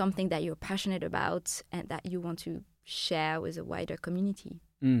something that you're passionate about and that you want to share with a wider community.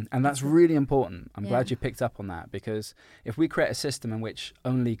 And that's really important. I'm glad you picked up on that, because if we create a system in which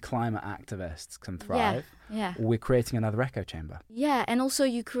only climate activists can thrive, we're creating another echo chamber. Yeah, and also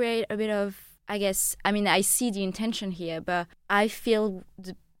you create a bit of, I guess, I mean, I see the intention here, but I feel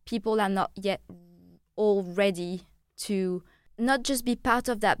the people are not yet all ready to not just be part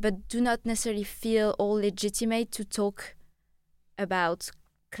of that, but do not necessarily feel all legitimate to talk about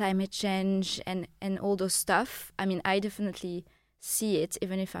climate change and all those stuff. I mean, I definitely see it,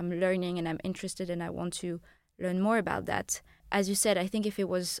 even if I'm learning and I'm interested and I want to learn more about that. As you said, I think if it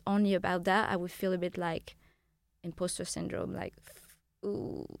was only about that, I would feel a bit like imposter syndrome, like,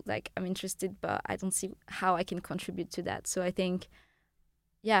 ooh, like I'm interested, but I don't see how I can contribute to that. So I think,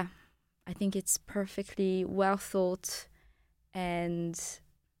 I think it's perfectly well thought, and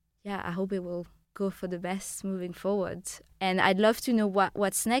I hope it will go for the best moving forward. And I'd love to know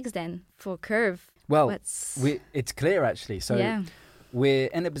what's next then for Curv. Well, it's clear actually. So we're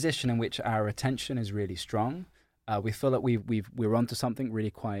in a position in which our attention is really strong. We feel like we're onto something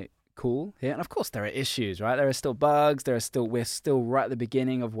really quite cool here. And of course there are issues, right? There are still bugs. We're still right at the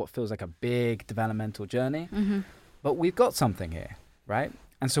beginning of what feels like a big developmental journey. Mm-hmm. But we've got something here, right?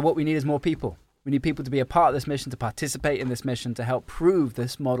 And so what we need is more people. We need people to be a part of this mission, to participate in this mission, to help prove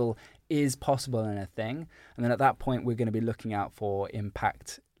this model is possible in a thing. And then at that point, we're going to be looking out for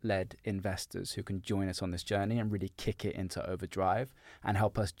impact-led investors who can join us on this journey and really kick it into overdrive and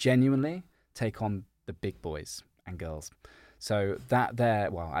help us genuinely take on the big boys and girls. So that there,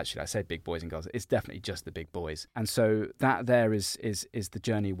 well, actually I said big boys and girls, it's definitely just the big boys. And so that there is the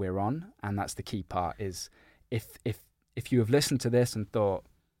journey we're on. And that's the key part, is if you have listened to this and thought,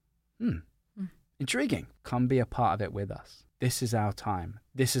 intriguing, come be a part of it with us. This is our time.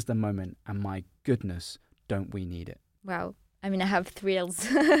 This is the moment. And my goodness, don't we need it? Wow. I mean, I have thrills.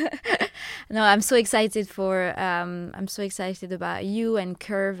 No, I'm so excited I'm so excited about you and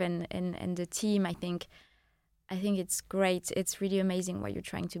Curv and the team. I think it's great. It's really amazing what you're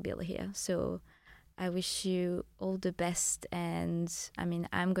trying to build here. So I wish you all the best. And I mean,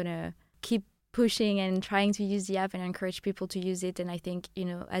 I'm going to keep pushing and trying to use the app and encourage people to use it. And I think,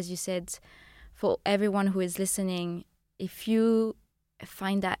 as you said, for everyone who is listening, if you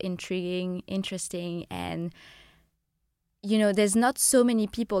find that intriguing, interesting, and there's not so many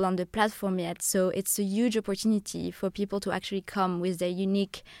people on the platform yet, so it's a huge opportunity for people to actually come with their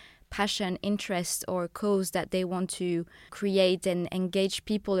unique passion, interest, or cause that they want to create and engage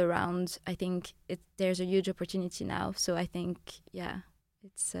people around. I think there's a huge opportunity now. So I think,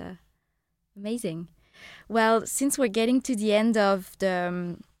 it's amazing. Well, since we're getting to the end of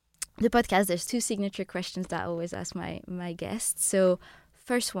the podcast, there's 2 signature questions that I always ask my guests. So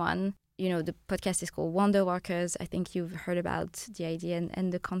first one, the podcast is called WonderWorkers. I think you've heard about the idea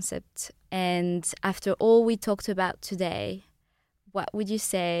and the concept. And after all we talked about today, what would you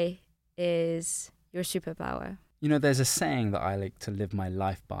say is your superpower? There's a saying that I like to live my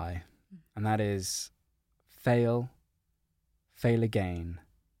life by, and that is fail again,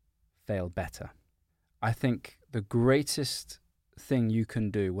 fail better. I think the greatest thing you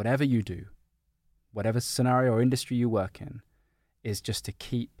can do, whatever you do, whatever scenario or industry you work in, is just to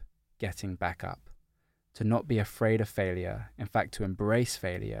keep getting back up, to not be afraid of failure, in fact, to embrace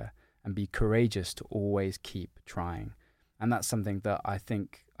failure and be courageous to always keep trying. And that's something that I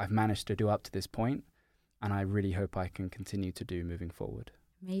think I've managed to do up to this point, and I really hope I can continue to do moving forward.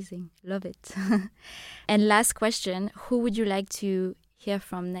 Amazing. Love it. And last question, who would you like to hear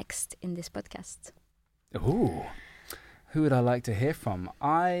from next in this podcast? Ooh, who would I like to hear from?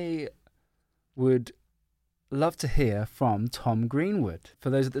 I would love to hear from Tom Greenwood. For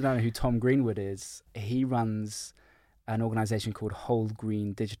those that don't know who Tom Greenwood is, he runs an organization called Whole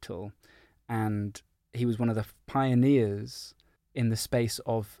Green Digital, and he was one of the pioneers in the space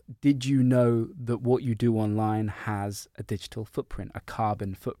of, did you know that what you do online has a digital footprint, a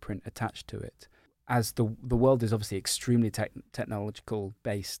carbon footprint attached to it? As the world is obviously extremely technological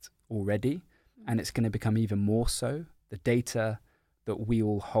based already, and it's going to become even more so. The data that we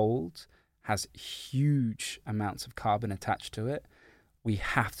all hold has huge amounts of carbon attached to it. We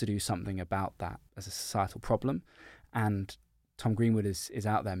have to do something about that as a societal problem. And Tom Greenwood is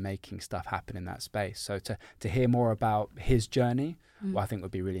out there making stuff happen in that space. So to hear more about his journey, I think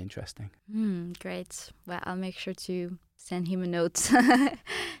would be really interesting. Great. Well, I'll make sure to send him a note,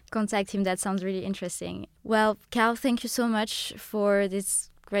 contact him. That sounds really interesting. Well, Karl, thank you so much for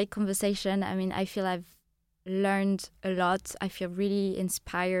this great conversation. I mean, I feel I've learned a lot. I feel really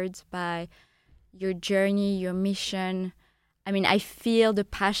inspired by your journey, your mission. I mean, I feel the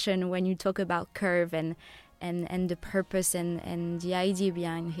passion when you talk about Curv and the purpose and the idea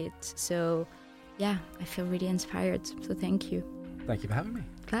behind it. So, I feel really inspired. So thank you. Thank you for having me.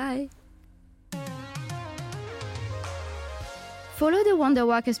 Bye. Follow the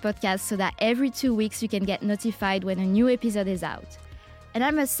WonderWorkers podcast so that every 2 weeks you can get notified when a new episode is out. And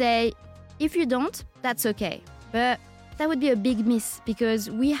I must say, if you don't, that's okay. But that would be a big miss because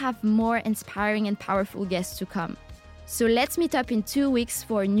we have more inspiring and powerful guests to come. So let's meet up in 2 weeks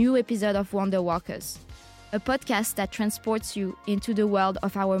for a new episode of WonderWorkers, a podcast that transports you into the world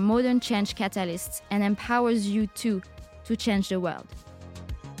of our modern change catalysts and empowers you too to change the world.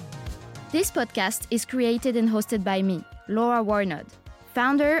 This podcast is created and hosted by me, Laura Warnod,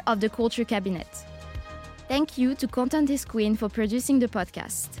 founder of the Culture Cabinet. Thank you to Content is Queen for producing the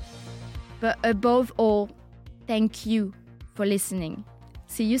podcast. But above all, thank you for listening.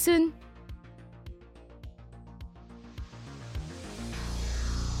 See you soon!